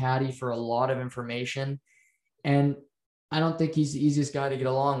asks his caddy for a lot of information. And I don't think he's the easiest guy to get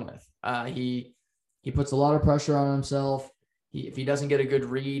along with. He puts a lot of pressure on himself. If he doesn't get a good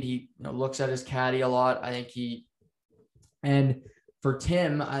read, he looks at his caddy a lot. And for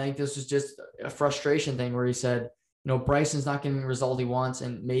Tim, I think this was just a frustration thing where he said, Bryson's not getting the result he wants,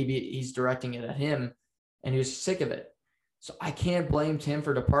 and maybe he's directing it at him, and he was sick of it. So I can't blame Tim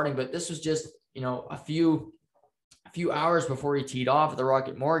for departing, but this was just, a few hours before he teed off at the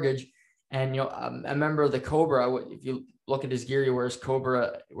Rocket Mortgage. And, a member of the Cobra, if you look at his gear, he wears a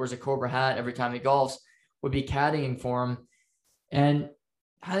Cobra hat every time he golfs, would be caddying for him. And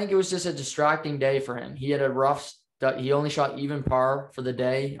I think it was just a distracting day for him. He had he only shot even par for the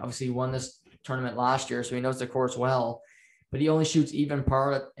day. Obviously, he won this tournament last year, so he knows the course well, but he only shoots even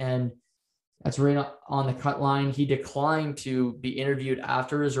par. And That's right on the cut line. He declined to be interviewed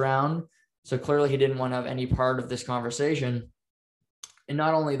after his round. So clearly he didn't want to have any part of this conversation. And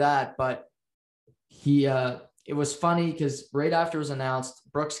not only that, but it was funny because right after it was announced,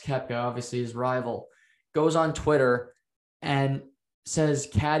 Brooks Koepka, obviously his rival, goes on Twitter and says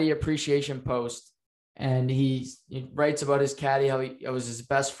caddy appreciation post. And he writes about his caddy, how it was his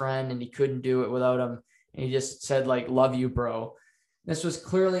best friend and he couldn't do it without him. And he just said, like, love you, bro. This was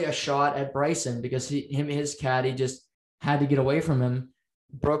clearly a shot at Bryson because his caddy just had to get away from him.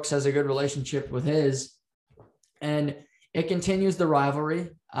 Brooks has a good relationship with his, and it continues the rivalry.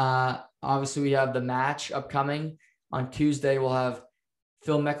 Obviously, we have the match upcoming on Tuesday. We'll have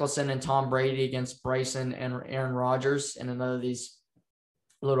Phil Mickelson and Tom Brady against Bryson and Aaron Rodgers in another of these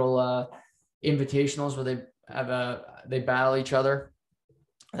little invitationals where they battle each other.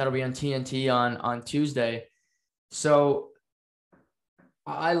 That'll be on TNT on Tuesday. So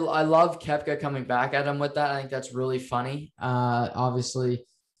I love Koepka coming back at him with that. I think that's really funny. Obviously,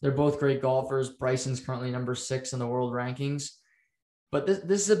 they're both great golfers. Bryson's currently number 6 in the world rankings, but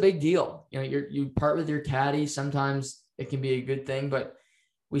this is a big deal. You part with your caddy. Sometimes it can be a good thing, but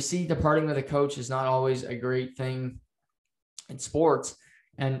we see departing with a coach is not always a great thing in sports.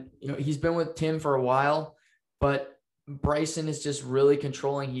 And he's been with Tim for a while, but Bryson is just really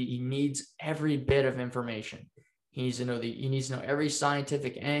controlling. He needs every bit of information. He needs to know every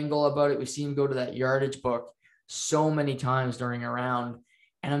scientific angle about it. We see him go to that yardage book so many times during a round.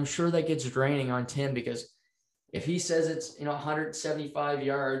 And I'm sure that gets draining on Tim because if he says it's 175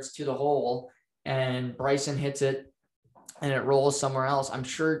 yards to the hole and Bryson hits it and it rolls somewhere else, I'm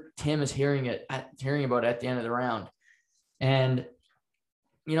sure Tim is hearing about it at the end of the round. And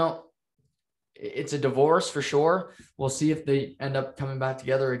it's a divorce for sure. We'll see if they end up coming back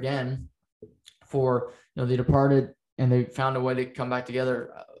together again for they departed and they found a way to come back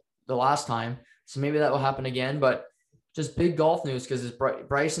together the last time. So maybe that will happen again, but just big golf news because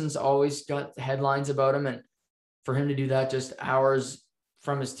Bryson's always got headlines about him. And for him to do that just hours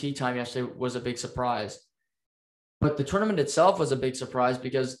from his tee time yesterday was a big surprise. But the tournament itself was a big surprise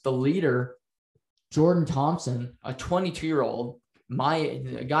because the leader, Jordan Thompson, a 22-year-old,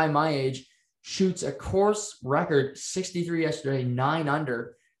 a guy my age, shoots a course record 63 yesterday, 9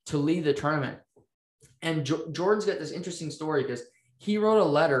 under to lead the tournament. And Jordan's got this interesting story because he wrote a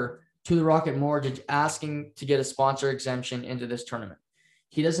letter to the Rocket Mortgage asking to get a sponsor exemption into this tournament.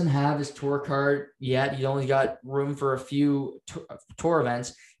 He doesn't have his tour card yet. He's only got room for a few tour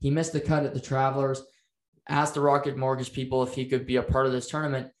events. He missed the cut at the Travelers, asked the Rocket Mortgage people if he could be a part of this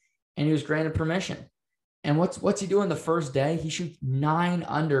tournament, and he was granted permission. And what's he doing the first day? He shoots 9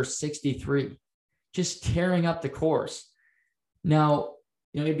 under 63, just tearing up the course. Now,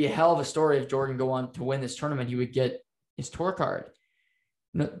 it'd be a hell of a story if Jordan go on to win this tournament. He would get his tour card.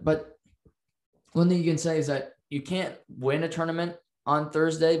 But one thing you can say is that you can't win a tournament on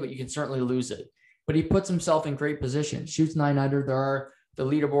Thursday, but you can certainly lose it. But he puts himself in great position. Shoots 9 under. The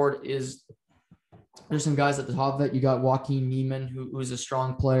leaderboard there's some guys at the top of it. You got Joaquin Niemann, who's a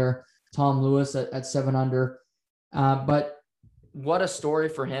strong player. Tom Lewis at 7 under. But what a story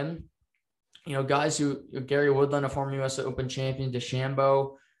for him. Guys Gary Woodland, a former U.S. Open champion,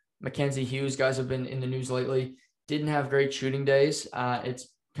 DeChambeau, Mackenzie Hughes, guys have been in the news lately, didn't have great shooting days. It's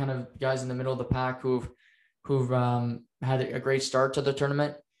kind of guys in the middle of the pack who've had a great start to the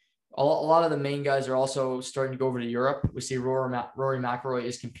tournament. A lot of the main guys are also starting to go over to Europe. We see Rory McIlroy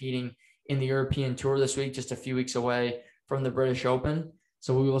is competing in the European Tour this week, just a few weeks away from the British Open.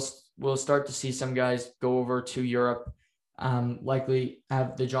 So we'll start to see some guys go over to Europe. Likely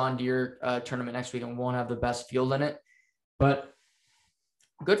have the John Deere tournament next week and won't have the best field in it, but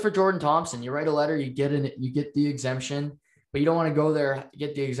good for Jordan Thompson. You write a letter, you get the exemption, but you don't want to go there,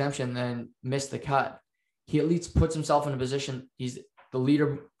 get the exemption, then miss the cut. He at least puts himself in a position. He's the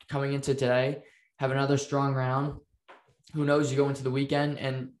leader coming into today, have another strong round. Who knows? You go into the weekend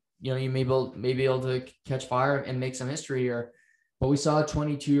and you may be able to catch fire and make some history here. But we saw a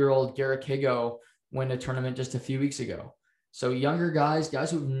 22-year-old Garrick Higgo win a tournament just a few weeks ago. So younger guys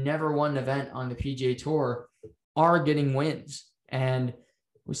who've never won an event on the PGA Tour are getting wins. And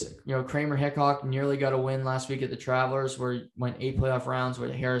Kramer Hickok nearly got a win last week at the Travelers where he went 8 playoff rounds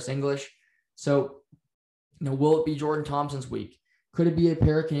with Harris English. So, will it be Jordan Thompson's week? Could it be a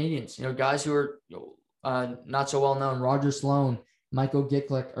pair of Canadians? Guys who are not so well known, Roger Sloan, Michael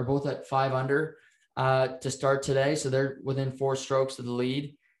Gicklick are both at 5 under to start today. So they're within 4 strokes of the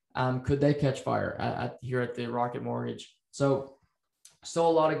lead. Could they catch fire here at the Rocket Mortgage? So still a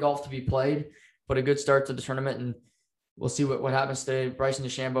lot of golf to be played, but a good start to the tournament. And we'll see what happens today. Bryson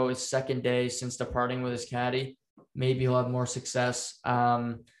DeChambeau is second day since departing with his caddy. Maybe he'll have more success.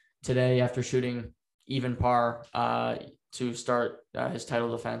 today after shooting even par to start his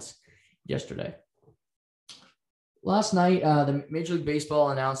title defense yesterday. Last night, the Major League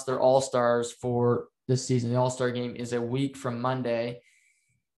Baseball announced their All-Stars for this season. The All-Star game is a week from Monday.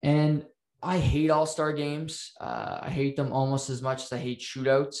 And I hate All-Star games. I hate them almost as much as I hate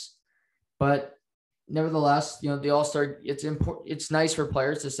shootouts. But nevertheless, the All-Star, it's important. It's nice for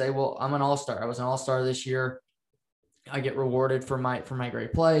players to say, well, I'm an All-Star. I was an All-Star this year. I get rewarded for my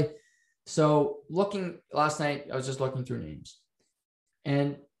great play. So last night, I was just looking through names.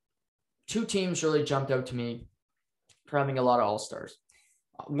 And two teams really jumped out to me for having a lot of All-Stars.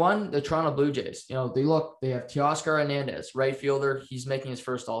 One, the Toronto Blue Jays. They have Teoscar Hernandez, right fielder. He's making his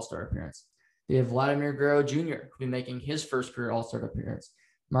first All-Star appearance. They have Vladimir Guerrero Jr., who'll be making his first career All-Star appearance.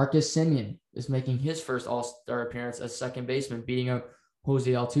 Marcus Semien is making his first All-Star appearance as second baseman, beating out Jose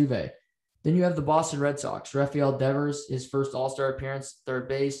Altuve. Then you have the Boston Red Sox. Rafael Devers, his first All-Star appearance, third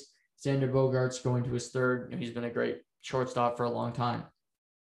base. Xander Bogaerts going to his third. He's been a great shortstop for a long time.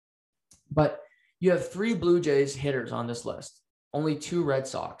 But you have 3 Blue Jays hitters on this list, only 2 Red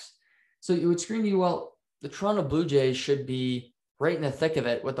Sox. So it would scream to you, well, the Toronto Blue Jays should be right in the thick of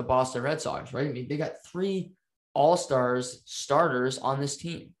it with the Boston Red Sox, right? I mean, they got 3 All-Stars starters on this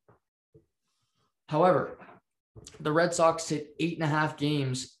team. However, the Red Sox sit 8.5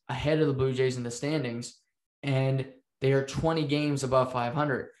 games ahead of the Blue Jays in the standings, and they are 20 games above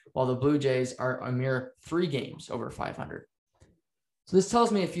 500, while the Blue Jays are a mere 3 games over 500. So this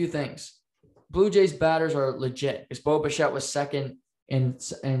tells me a few things. Blue Jays batters are legit, because Bo Bichette was second in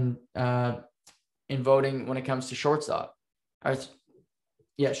voting when it comes to shortstop.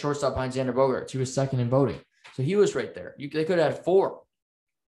 Shortstop behind Xander Bogaerts. He was second in voting. So he was right there. They could have had 4.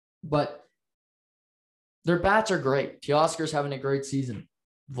 But their bats are great. Teoscar's having a great season.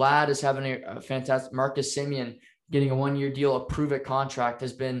 Vlad is having a fantastic. Marcus Semien getting a 1-year deal, a prove-it contract,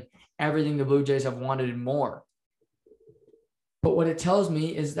 has been everything the Blue Jays have wanted and more. But what it tells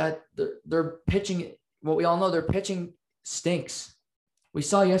me is that they're pitching, what we all know, their pitching stinks. We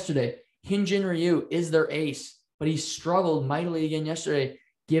saw yesterday, Hyun-Jin Ryu is their ace, but he struggled mightily again yesterday,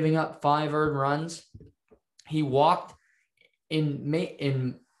 giving up 5 earned runs. He walked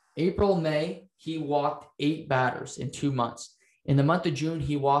in April, May, he walked 8 batters in 2 months. In the month of June,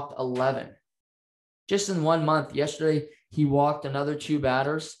 he walked 11. Just in 1 month, yesterday, he walked another 2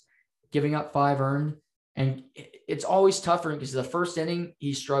 batters, giving up 5 earned. And it's always tougher because the first inning,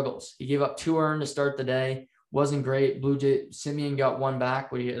 he struggles. He gave up 2 earned to start the day. Wasn't great. Blue Jay Semien got 1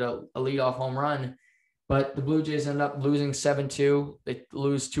 back where he hit a leadoff home run. But the Blue Jays ended up losing 7-2. They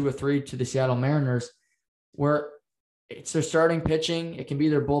lose 2-3 to the Seattle Mariners, where it's their starting pitching. It can be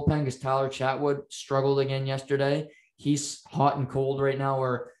their bullpen because Tyler Chatwood struggled again yesterday. He's hot and cold right now,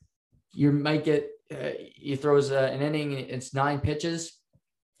 where you might get he throws an inning, it's 9 pitches,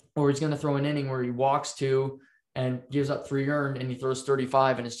 or he's going to throw an inning where he walks 2 and gives up 3 earned, and he throws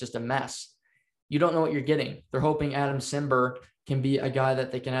 35, and it's just a mess. You don't know what you're getting. They're hoping Adam Simber can be a guy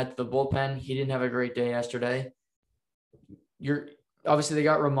that they can add to the bullpen. He didn't have a great day yesterday. Obviously they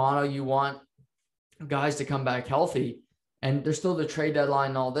got Romano. You want guys to come back healthy, and there's still the trade deadline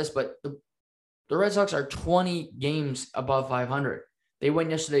and all this, but the Red Sox are 20 games above 500. They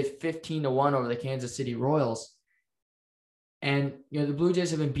won yesterday 15-1 over the Kansas City Royals. And, the Blue Jays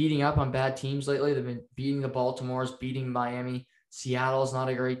have been beating up on bad teams lately. They've been beating the Baltimores, beating Miami. Seattle's not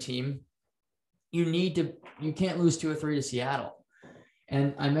a great team. You can't lose 2 or 3 to Seattle.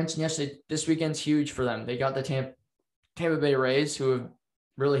 And I mentioned yesterday, this weekend's huge for them. They got the Tampa Bay Rays, who have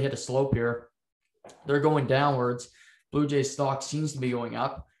really hit a slope here. They're going downwards. Blue Jays stock seems to be going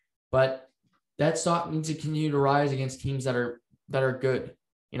up, but that stock needs to continue to rise against teams that are good.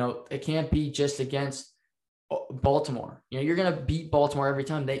 It can't be just against Baltimore. You're going to beat Baltimore every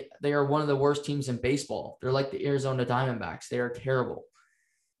time. They are one of the worst teams in baseball. They're like the Arizona Diamondbacks. They are terrible.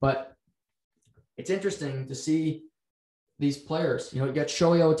 But it's interesting to see these players. You got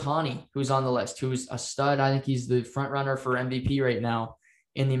Shohei Ohtani, who's on the list, who's a stud. I think he's the front runner for MVP right now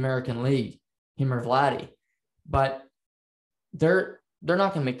in the American League, him or Vladdy. But they're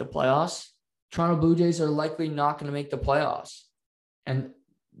not going to make the playoffs. Toronto Blue Jays are likely not going to make the playoffs. And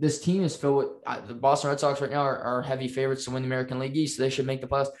this team is filled with the Boston Red Sox right now are heavy favorites to win the American League East, so they should make the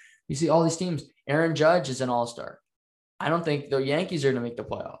playoffs. You see all these teams. Aaron Judge is an all-star. I don't think the Yankees are going to make the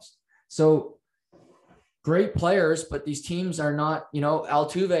playoffs. So great players, but these teams are not,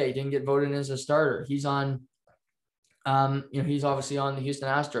 Altuve didn't get voted in as a starter. He's on, he's obviously on the Houston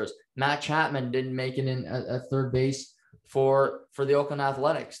Astros. Matt Chapman didn't make it in at third base for the Oakland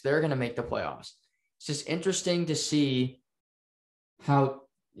Athletics. They're going to make the playoffs. It's just interesting to see how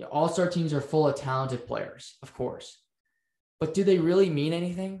all-star teams are full of talented players, of course. But do they really mean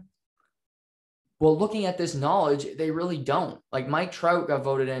anything? Well, looking at this knowledge, they really don't. Like Mike Trout got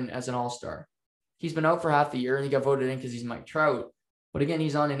voted in as an all-star. He's been out for half the year and he got voted in because he's Mike Trout. But again,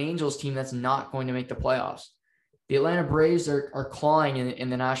 he's on an Angels team that's not going to make the playoffs. The Atlanta Braves are clawing in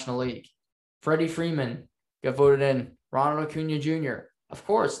the National League. Freddie Freeman got voted in. Ronald Acuna Jr. Of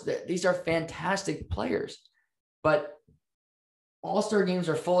course, these are fantastic players. But all-star games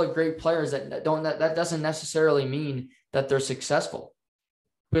are full of great players that doesn't necessarily mean that they're successful.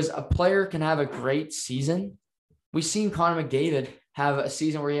 Because a player can have a great season. We've seen Connor McDavid have a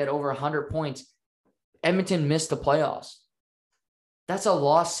season where he had over 100 points. Edmonton missed the playoffs. That's a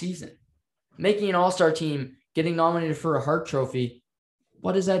lost season. Making an all-star team, getting nominated for a Hart Trophy,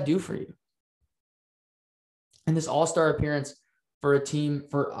 what does that do for you? And this all-star appearance for a team,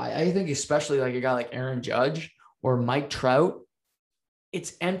 I think especially like a guy like Aaron Judge or Mike Trout,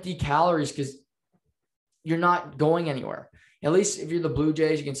 it's empty calories because you're not going anywhere. At least if you're the Blue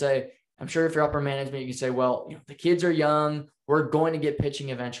Jays, you can say, I'm sure if you're upper management, you can say, well, the kids are young. We're going to get pitching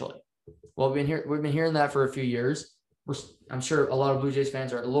eventually. Well, we've been hearing that for a few years. I'm sure a lot of Blue Jays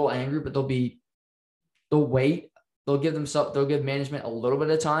fans are a little angry, but they'll wait. They'll give management a little bit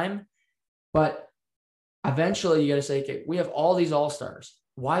of time. But eventually you got to say, okay, we have all these all-stars.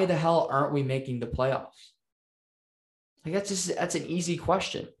 Why the hell aren't we making the playoffs? Like that's an easy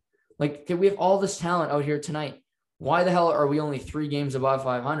question. Like, we have all this talent out here tonight. Why the hell are we only 3 games above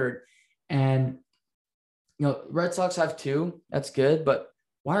 500? And, Red Sox have 2. That's good. But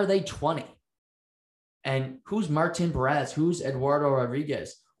why are they 20? And who's Martin Perez? Who's Eduardo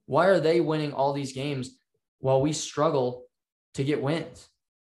Rodriguez? Why are they winning all these games while we struggle to get wins?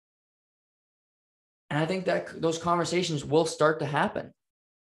 And I think that those conversations will start to happen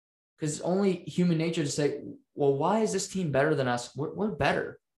because it's only human nature to say, well, why is this team better than us? We're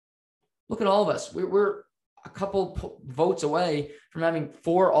better. Look at all of us. We're a couple votes away from having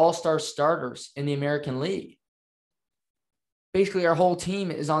 4 all-star starters in the American League. Basically, our whole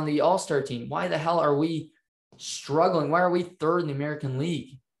team is on the all-star team. Why the hell are we struggling? Why are we 3rd in the American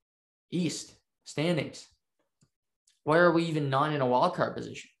League East standings? Why are we even not in a wild card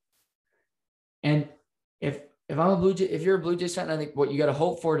position? And if you're a Blue Jays fan, I think what you got to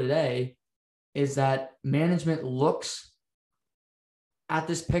hope for today is that management looks at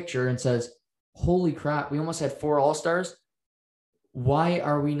this picture and says, holy crap, we almost had 4 all-stars. Why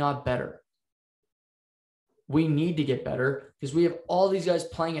are we not better? We need to get better because we have all these guys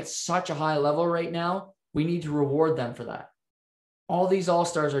playing at such a high level right now. We need to reward them for that. All these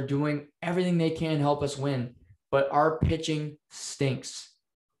all-stars are doing everything they can to help us win, but our pitching stinks.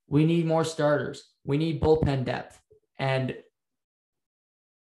 We need more starters. We need bullpen depth, and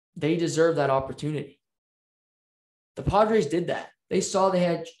they deserve that opportunity. The Padres did that. They saw they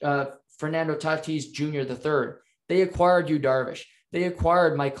had Fernando Tatis Jr. III. They acquired Yu Darvish. They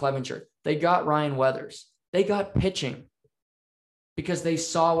acquired Mike Clevenger. They got Ryan Weathers. They got pitching because they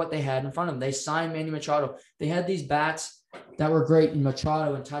saw what they had in front of them. They signed Manny Machado. They had these bats that were great in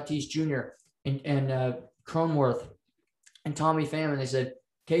Machado and Tatis Jr. and Cronenworth and Tommy Pham. And they said,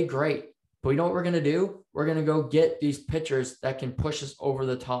 okay, great. But we know what we're going to do? We're going to go get these pitchers that can push us over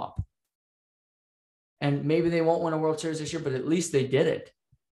the top. And maybe they won't win a World Series this year, but at least they did it.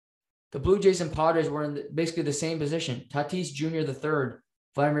 The Blue Jays and Padres were in basically the same position. Tatis Jr. III,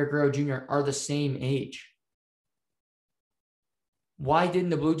 Vladimir Guerrero Jr. are the same age. Why didn't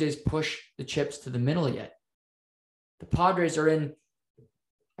the Blue Jays push the chips to the middle yet? The Padres are in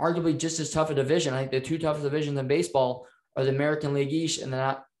arguably just as tough a division. I think the 2 toughest divisions in baseball are the American League East and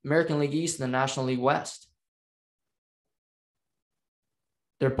the National League West.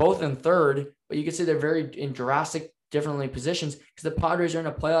 They're both in 3rd, but you could say they're very in drastic differently positions because the Padres are in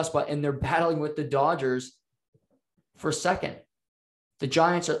a playoff spot and they're battling with the Dodgers for 2nd. The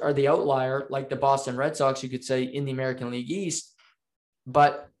Giants are the outlier, like the Boston Red Sox, you could say, in the American League East.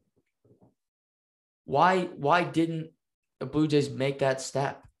 But why didn't the Blue Jays make that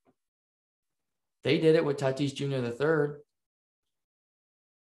step? They did it with Tatis Jr. III.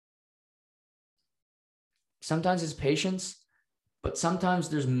 Sometimes it's patience, but sometimes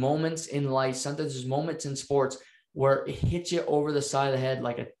there's moments in life, sometimes there's moments in sports where it hits you over the side of the head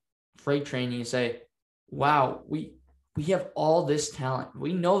like a freight train and you say, wow, we have all this talent.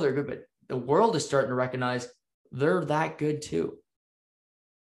 We know they're good, but the world is starting to recognize they're that good too.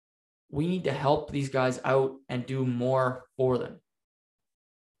 We need to help these guys out and do more for them.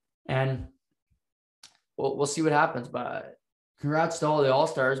 And we'll see what happens. But congrats to all the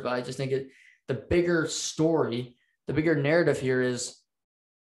All-Stars. But I just think the bigger story, the bigger narrative here is,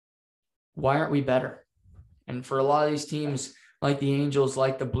 why aren't we better? And for a lot of these teams, like the Angels,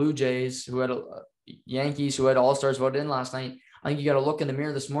 like the Blue Jays, who had Yankees, who had All-Stars voted in last night, I think you got to look in the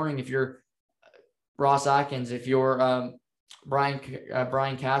mirror this morning if you're Ross Atkins, if you're Brian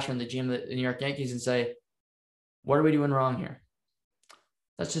Cashman, the GM of the New York Yankees, and say, what are we doing wrong here?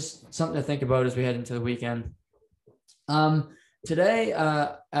 That's just something to think about as we head into the weekend. Today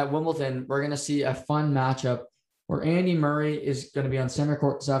at Wimbledon, we're going to see a fun matchup where Andy Murray is going to be on center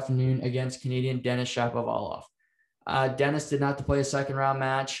court this afternoon against Canadian Denis Shapovalov. Denis did not have to play a second round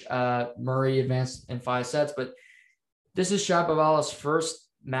match. Murray advanced in 5 sets, but this is Shapovalov's first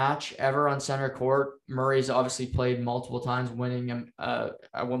match ever on center court. Murray's obviously played multiple times, winning a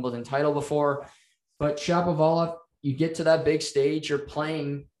Wimbledon title before. But Shapovalov, you get to that big stage, you're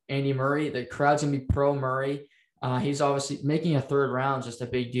playing Andy Murray. The crowd's going to be pro Murray. He's obviously making a third round, just a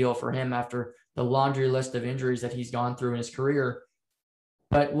big deal for him after the laundry list of injuries that he's gone through in his career.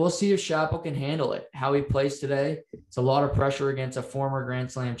 But we'll see if Shapo can handle it, how he plays today. It's a lot of pressure against a former Grand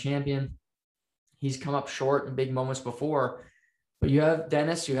Slam champion. He's come up short in big moments before. But you have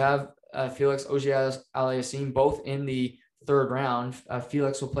Denis, you have Felix Auger-Aliassime, both in the third round.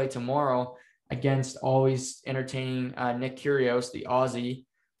 Felix will play tomorrow against always entertaining Nick Kyrgios, the Aussie.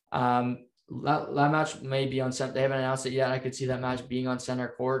 That match may be on center. They haven't announced it yet. I could see that match being on center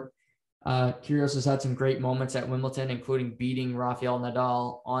court. Kyrgios has had some great moments at Wimbledon, including beating Rafael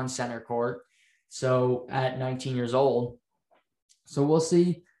Nadal on center court. So at 19 years old. So we'll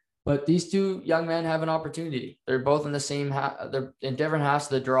see. But these two young men have an opportunity. They're both in the same, they're in different halves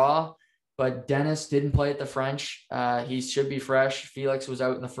of the draw, but Denis didn't play at the French. He should be fresh. Felix was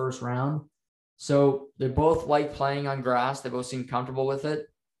out in the first round. So they both like playing on grass. They both seem comfortable with it.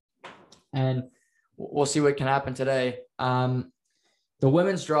 And we'll see what can happen today. The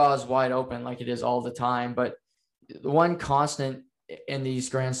women's draw is wide open like it is all the time, but the one constant in these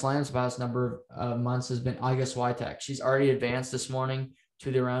Grand Slams the past number of months has been Iga Swiatek. She's already advanced this morning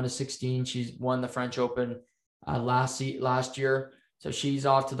to the round of 16. She's won the French Open last year. So she's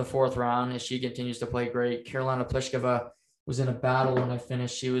off to the 4th round as she continues to play great. Karolina Pliskova was in a battle when I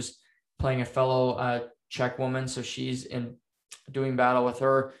finished. She was playing a fellow Czech woman. So she's doing battle with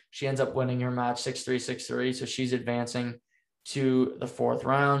her. She ends up winning her match 6-3, 6-3. So she's advancing to the 4th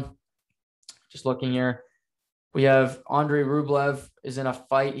round. Just looking here. We have Andrei Rublev is in a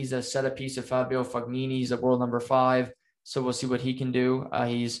fight. He's a set piece of Fabio Fognini. He's at world number 5. So we'll see what he can do.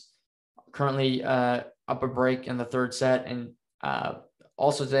 He's currently up a break in the 3rd set. And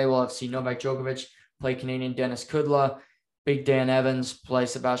also today we'll see Novak Djokovic play Canadian Denis Kudla. Big Dan Evans play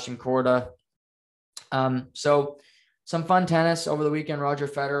Sebastian Korda. So some fun tennis over the weekend. Roger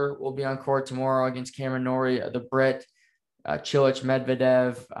Federer will be on court tomorrow against Cameron Norrie, the Brit. Cilic,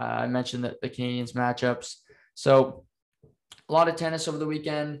 Medvedev. I mentioned the Canadians matchups. So a lot of tennis over the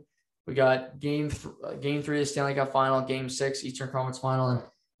weekend. We got game 3 of the Stanley Cup final, game 6 Eastern Conference final,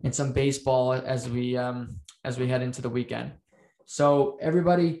 and some baseball as we head into the weekend. So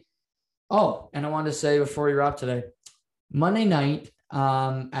everybody. Oh, and I wanted to say before we wrap today, Monday night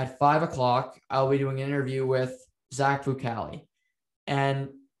at 5:00, I'll be doing an interview with Zach Fucale. And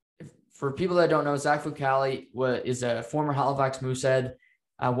for people that don't know, Zach Fucale is a former Halifax Moosehead,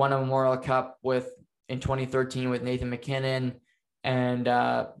 won a Memorial Cup in 2013 with Nathan McKinnon and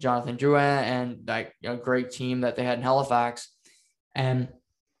Jonathan Drouin, and that great team that they had in Halifax. And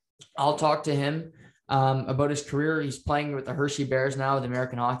I'll talk to him about his career. He's playing with the Hershey Bears now, the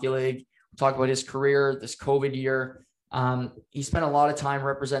American Hockey League. We'll talk about his career, this COVID year. He spent a lot of time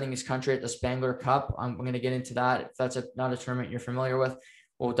representing his country at the Spangler Cup. I'm going to get into that. If that's not a tournament you're familiar with,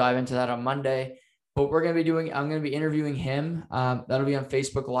 we'll dive into that on Monday. But I'm going to be interviewing him. That'll be on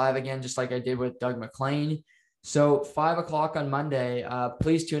Facebook Live again, just like I did with Doug McLean. So 5:00 on Monday,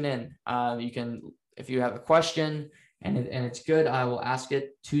 please tune in. You can, if you have a question and it's good, I will ask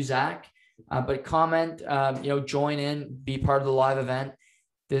it to Zach. But comment, join in, be part of the live event.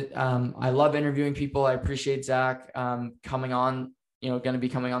 I love interviewing people. I appreciate Zach coming on, going to be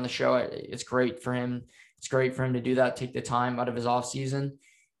coming on the show. It's great for him. It's great for him to do that, take the time out of his off season.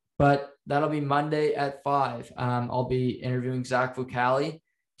 But that'll be Monday at 5. I'll be interviewing Zach Fucale.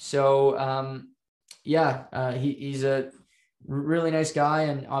 So, he's a really nice guy,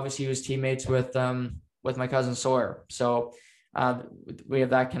 and obviously he was teammates with my cousin Sawyer. So we have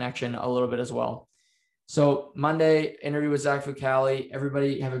that connection a little bit as well. So Monday, interview with Zach Fucale.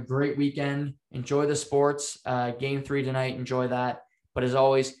 Everybody have a great weekend. Enjoy the sports. Game 3 tonight. Enjoy that. But as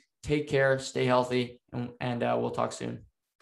always, take care, stay healthy, and we'll talk soon.